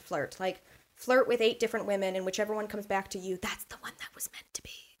the one flirt. Like, flirt with 8 different women, and whichever one comes back to you, that's the one that was meant to be.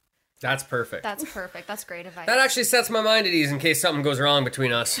 That's perfect. That's perfect. That's great advice. That actually sets my mind at ease in case something goes wrong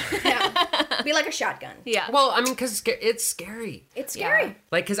between us. Be like a shotgun. yeah. Well, I mean, because it's scary. It's scary. Yeah.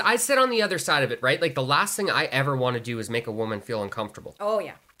 Like, because I sit on the other side of it, right? Like, the last thing I ever want to do is make a woman feel uncomfortable. Oh,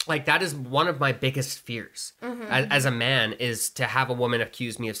 yeah. Like, that is one of my biggest fears as a man, is to have a woman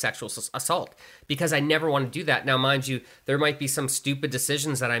accuse me of sexual assault, because I never want to do that. Now, mind you, there might be some stupid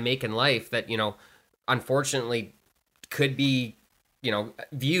decisions that I make in life that, you know, unfortunately could be, you know,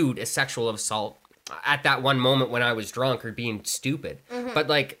 viewed as sexual assault at that one moment when I was drunk or being stupid. But,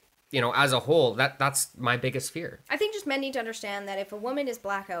 like, you know, as a whole, that's my biggest fear. I think just men need to understand that if a woman is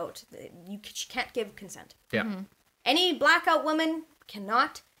blackout, she can't give consent. Yeah. Any blackout woman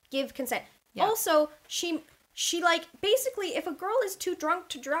cannot give consent. Yeah. Also, she like, basically, if a girl is too drunk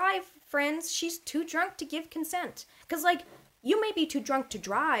to drive, friends, she's too drunk to give consent. Because, like, you may be too drunk to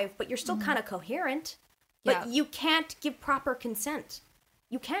drive, but you're still kind of coherent. But Yeah. you can't give proper consent.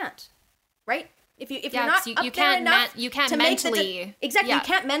 You can't, right? If you're Yeah, not 'cause you up there can't enough you can't to make the mentally- exactly, yeah. you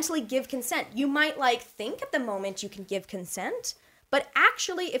can't mentally give consent. You might like think at the moment you can give consent, but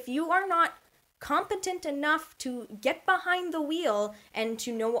actually, if you are not competent enough to get behind the wheel and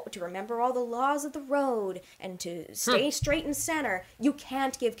to know to remember all the laws of the road and to stay straight and center, you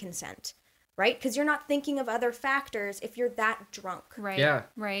can't give consent, right? Because you're not thinking of other factors if you're that drunk. Right. Yeah.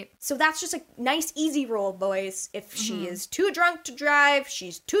 Right. So that's just a nice easy roll, boys. If she is too drunk to drive,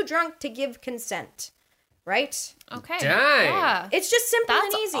 she's too drunk to give consent, right? Okay. Dang. Yeah. It's just simple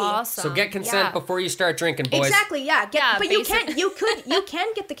That's and easy. awesome. So get consent Yeah. before you start drinking, boys. Exactly, yeah. Yeah, But you basic-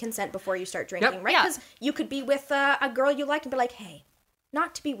 can get the consent before you start drinking, Yep. right? Yeah. Because you could be with a girl you like and be like, hey,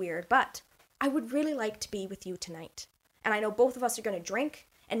 not to be weird, but I would really like to be with you tonight. And I know both of us are going to drink,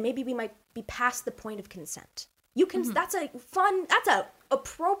 and maybe we might be past the point of consent. You can. That's a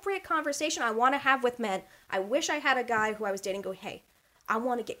appropriate conversation I want to have with men. I wish I had a guy who I was dating go, hey, I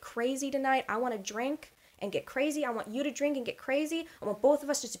want to get crazy tonight. I want to drink and get crazy. I want you to drink and get crazy. I want both of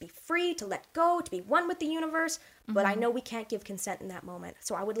us just to be free, to let go, to be one with the universe. But I know we can't give consent in that moment.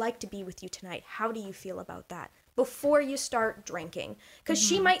 So I would like to be with you tonight. How do you feel about that? Before you start drinking. Because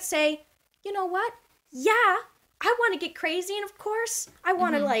she might say, you know what? Yeah, I want to get crazy, and of course, I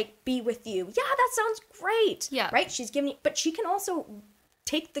want to like be with you. Yeah, that sounds great. Yeah. Right? She's giving, but she can also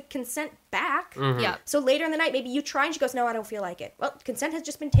take the consent back. Yeah. So later in the night, maybe you try, and she goes, "No, I don't feel like it." Well, consent has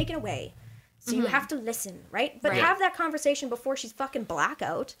just been taken away, so you have to listen, right? But Right. have that conversation before she's fucking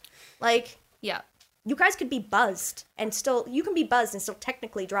blackout. Like, Yeah. you guys could be buzzed and still, you can be buzzed and still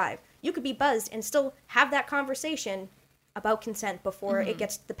technically drive. You could be buzzed and still have that conversation about consent before it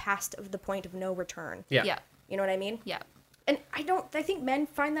gets past of the point of no return. Yeah. Yeah. You know what I mean? Yeah. And I think men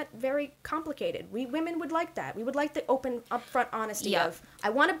find that very complicated. We women would like that. We would like the open, upfront honesty Yeah. of, I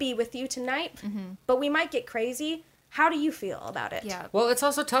want to be with you tonight, but we might get crazy. How do you feel about it? Yeah. Well, it's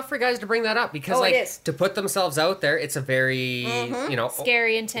also tough for guys to bring that up because, Oh, it like, is. to put themselves out there, it's a very, you know,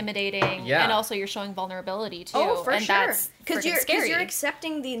 Scary, intimidating, Yeah. and also you're showing vulnerability too. Oh, for and sure. That's Because freaking scary. you're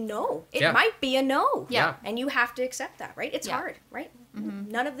accepting the no. It Yeah. might be a no. Yeah. And you have to accept that, right? It's Yeah. hard, right?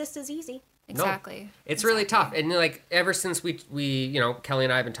 None of this is easy. Exactly. It's really tough. And like ever since we you know, Kelly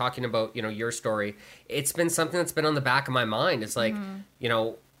and I have been talking about, you know, your story, it's been something that's been on the back of my mind. It's like, you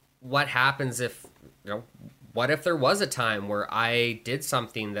know, what happens if, you know, what if there was a time where I did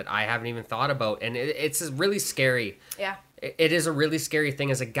something that I haven't even thought about? And it's really scary. Yeah. It is a really scary thing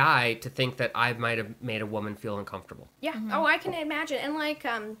as a guy to think that I might have made a woman feel uncomfortable. Yeah. Oh, I can imagine. And like,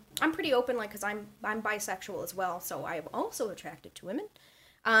 I'm pretty open, like, because I'm bisexual as well, so I'm also attracted to women.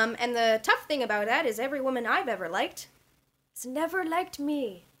 And the tough thing about that is every woman I've ever liked has never liked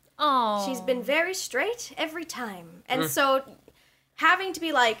me. Oh. She's been very straight every time. And so having to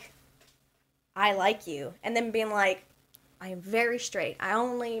be like, I like you, and then being like, I am very straight. I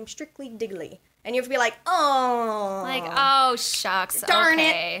only am strictly diggly. And you have to be like, oh. Like, oh, shucks. darn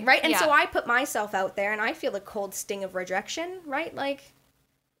okay. it. Right? And Yeah. so I put myself out there, and I feel the cold sting of rejection, right? Like,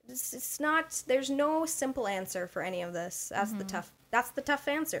 it's not, there's no simple answer for any of this. That's the tough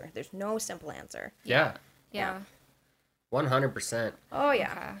answer. There's no simple answer. Yeah. Yeah. 100%. Oh,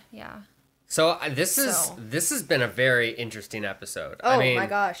 yeah. Okay. Yeah. So this So- has been a very interesting episode. Oh, I mean, my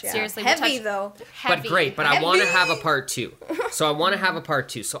gosh, yeah. Seriously, we Heavy, touched- though. but great. But I want to Heavy. have a part 2. So I want to have a part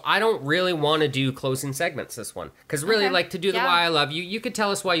 2. So I don't really want to do closing segments this one because really, Okay. like to do the Yeah. why I love you. You could tell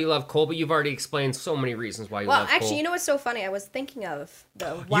us why you love Cole, but you've already explained so many reasons why you Well, love Cole. actually, you know what's so funny? I was thinking of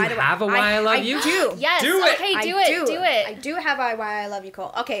the You have a why I love you? I do. Yes. Do it. Okay, I do it. Do it. I do have a why I love you,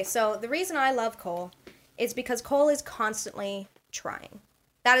 Cole. Okay, so the reason I love Cole is because Cole is constantly trying.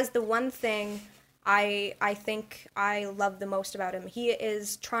 That is the one thing I think I love the most about him. He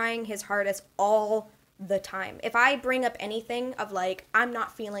is trying his hardest all the time. If I bring up anything of like, I'm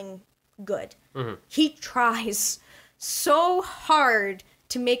not feeling good, he tries so hard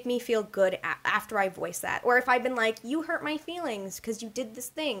to make me feel good after I voice that. Or if I've been like, you hurt my feelings because you did this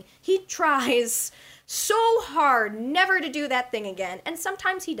thing, he tries so hard never to do that thing again. And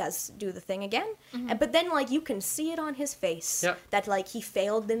sometimes he does do the thing again. But then, like, you can see it on his face Yep. that, like, he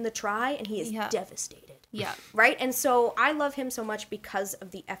failed in the try and he is Yeah. devastated. Yeah. Right? And so I love him so much because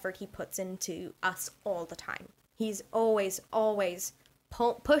of the effort he puts into us all the time. He's always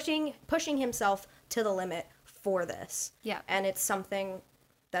pushing himself to the limit for this. Yeah. And it's something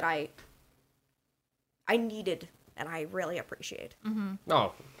that I needed and I really appreciate.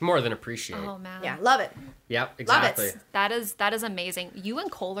 Oh, more than appreciate. Oh man. Yeah, love it. Yep, Love it. exactly. That is amazing. You and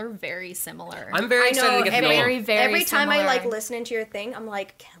Cole are very similar. I'm very excited to get to know very, him. very every time I similar. like listening to your thing, I'm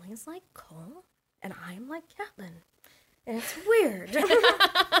like, Kelly's like Cole and I'm like Caitlin. And it's weird.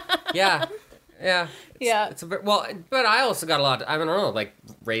 Yeah. Yeah. Yeah. It's a bit, well, but I also got a lot, I don't know, like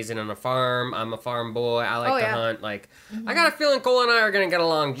raising on a farm. I'm a farm boy. I like Oh, to yeah. hunt. Like, I got a feeling Cole and I are going to get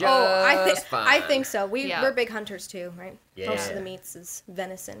along just fine. I think so. Yeah. We're big hunters too, right? Yeah. Most of the meats is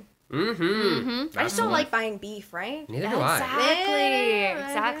venison. Mm-hmm. I just don't like buying beef, right? Neither do I.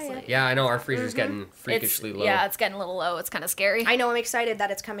 Exactly. Yeah, I know. Our freezer's getting freakishly low. Yeah, it's getting a little low. It's kind of scary. I know. I'm excited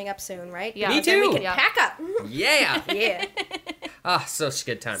that it's coming up soon, right? Yeah. Me Because then we too. can Yeah. pack up. Yeah. Yeah. Ah, such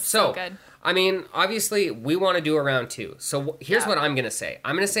good time. So So, good. I mean, obviously, we want to do a round 2. So here's Yeah. what I'm going to say.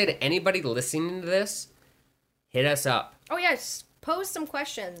 I'm going to say to anybody listening to this, hit us up. Oh yes. Pose some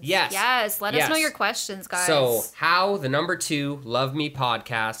questions. Yes. Yes, let us know Yes. your questions, guys. So, how the number 2 Love Me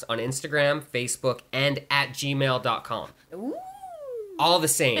podcast on Instagram, Facebook, and at gmail.com. Ooh. All the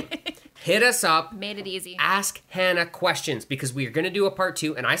same. Hit us up. made it easy. Ask Hannah questions because we are going to do a part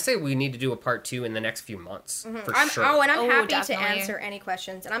 2, and I say we need to do a part 2 in the next few months for sure. Oh, and I'm Oh, happy definitely. to answer any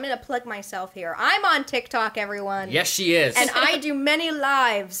questions. And I'm going to plug myself here. I'm on TikTok, everyone. Yes, she is. And I do many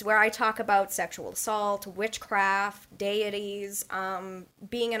lives where I talk about sexual assault, witchcraft, deities,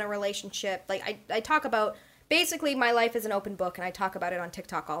 being in a relationship. Like, I talk about, basically, my life is an open book, and I talk about it on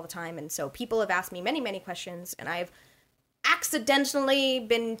TikTok all the time. And so people have asked me many, many questions, and I've accidentally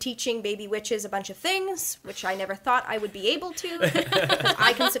been teaching baby witches a bunch of things, which I never thought I would be able to, because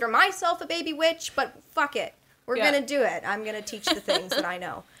I consider myself a baby witch, but fuck it. We're gonna do it. I'm gonna teach the things that I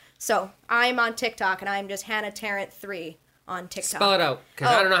know. So, I'm on TikTok, and I'm just Hannah Tarrant 3 on TikTok. Spell it out, because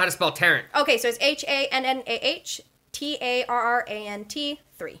I don't know how to spell Tarrant. Okay, so it's HANNAH TARRANT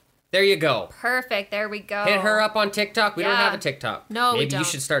 3. There you go. Perfect. There we go. Hit her up on TikTok. We don't have a TikTok. No, we Maybe don't. you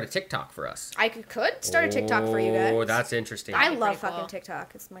should start a TikTok for us. I could start a TikTok for you guys. Oh, that's interesting. I love pretty cool. fucking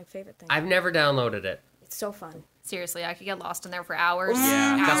TikTok. It's my favorite thing. I've never downloaded it. It's so fun. Seriously, I could get lost in there for hours.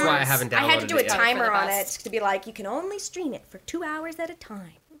 Yeah, that's why I haven't downloaded it. I had to do a yet. timer For the on it best. to be like, you can only stream it for 2 hours at a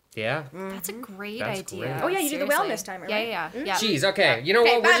time. Yeah. That's a great That's idea. great. Oh, yeah, you do the Seriously. wellness timer, Yeah, right? yeah, yeah. Jeez, okay. You know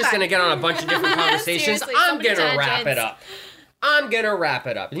Okay, what? We're just bye-bye. going to get on a bunch of different conversations. Seriously, so I'm many going to wrap it tangents. up. I'm going to wrap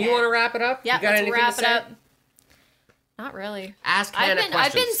it up. And you want to wrap it up? Yeah, you got let's anything wrap to it say? up. Not really. Ask Hannah questions.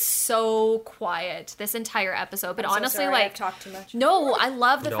 I've been so quiet this entire episode, but I'm so honestly, sorry, I've like, talked too much. no, I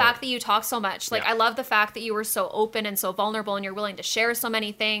love the No. fact that you talk so much. Like, Yeah. I love the fact that you were so open and so vulnerable, and you're willing to share so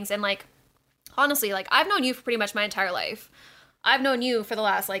many things. And like, honestly, like, I've known you for pretty much my entire life. I've known you for the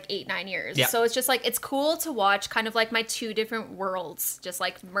last like 8-9 years. Yeah. So it's just like, it's cool to watch kind of like my two different worlds just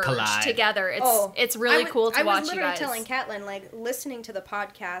like merge Collide. together. It's really cool to watch you I was literally guys. telling Caitlin, like, listening to the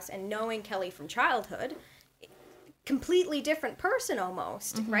podcast and knowing Kelly from childhood, completely different person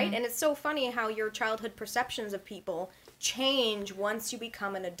almost, Mm-hmm. right? And it's so funny how your childhood perceptions of people change once you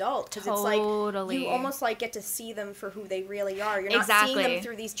become an adult, because it's like Totally. you almost like get to see them for who they really are. You're not seeing Exactly. them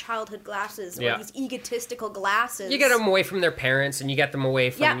through these childhood glasses or Yeah. these egotistical glasses. You get them away from their parents, and you get them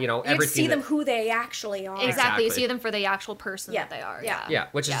away from, you everything. see them that- who they actually are. Exactly. You Exactly. see them for the actual person Yeah. that they are. Yeah. Yeah,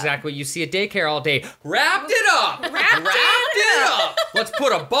 which is exactly what you see at daycare all day. Wrapped it up! Wrapped it up! Let's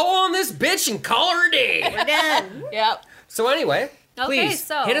put a bow on this bitch and call her a day! We're done. Yep. So anyway, Okay, please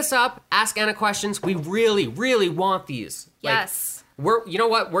so- hit us up, ask Anna questions. We really, really want these. Like, Yes. you know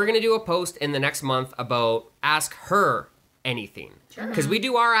what? We're gonna do a post in the next month about ask her anything. Because we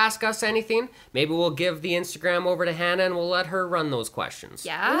do our Ask Us Anything. Maybe we'll give the Instagram over to Hannah and we'll let her run those questions.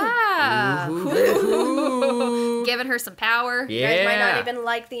 Yeah. Ooh. Giving her some power. You Yeah. guys might not even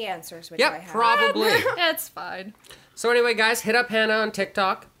like the answers, which I Yep, have. probably. It's fine. So anyway, guys, hit up Hannah on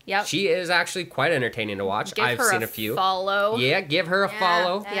TikTok. Yep. She is actually quite entertaining to watch. Give I've her seen a a few. follow. Yeah, give her a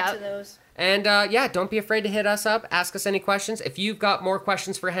follow. Add Yep. to those. And don't be afraid to hit us up. Ask us any questions. If you've got more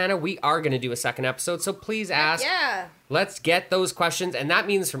questions for Hannah, we are going to do a second episode. So please ask. Yeah. Let's get those questions. And that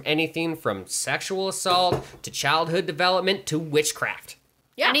means from anything from sexual assault to childhood development to witchcraft.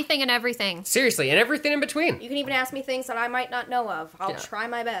 Yeah. Anything and everything. Seriously, and everything in between. You can even ask me things that I might not know of. I'll try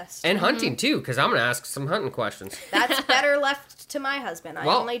my best. And hunting, too, because I'm going to ask some hunting questions. That's better left to my husband. I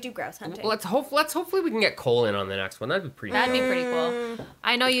Well, only do grouse hunting. Let's hopefully we can get Cole in on the next one. That'd be pretty That'd cool. be pretty cool.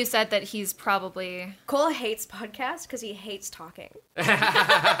 I know you said that he's probably... Cole hates podcasts because he hates talking.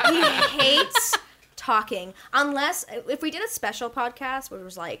 He hates talking. Unless, if we did a special podcast where it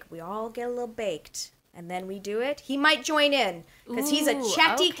was like, we all get a little baked, and then we do it, he might join in. Because he's a Ooh,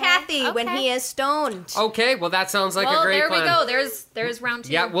 chatty okay, Cathy when okay. he is stoned. Okay, well, that sounds like well, a great there plan. we go. There's round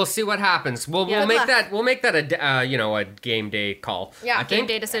 2. Yeah, we'll see what happens. We'll Yeah. make Good that a a game day call. Yeah, I Game think.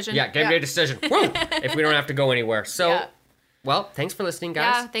 day decision. Yeah, game Yeah. day decision. Woo! If we don't have to go anywhere. So, Yeah. well, thanks for listening,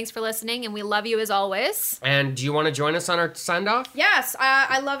 guys. Yeah, thanks for listening, and we love you as always. And do you want to join us on our send off? Yes,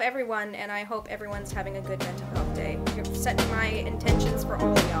 I love everyone, and I hope everyone's having a good mental health day. You're setting my intentions for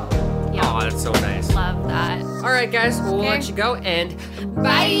all of y'all. Yeah, Oh, that's so nice. love that. All right, guys, we'll Okay. let you go and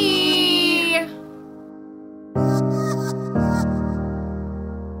Bye.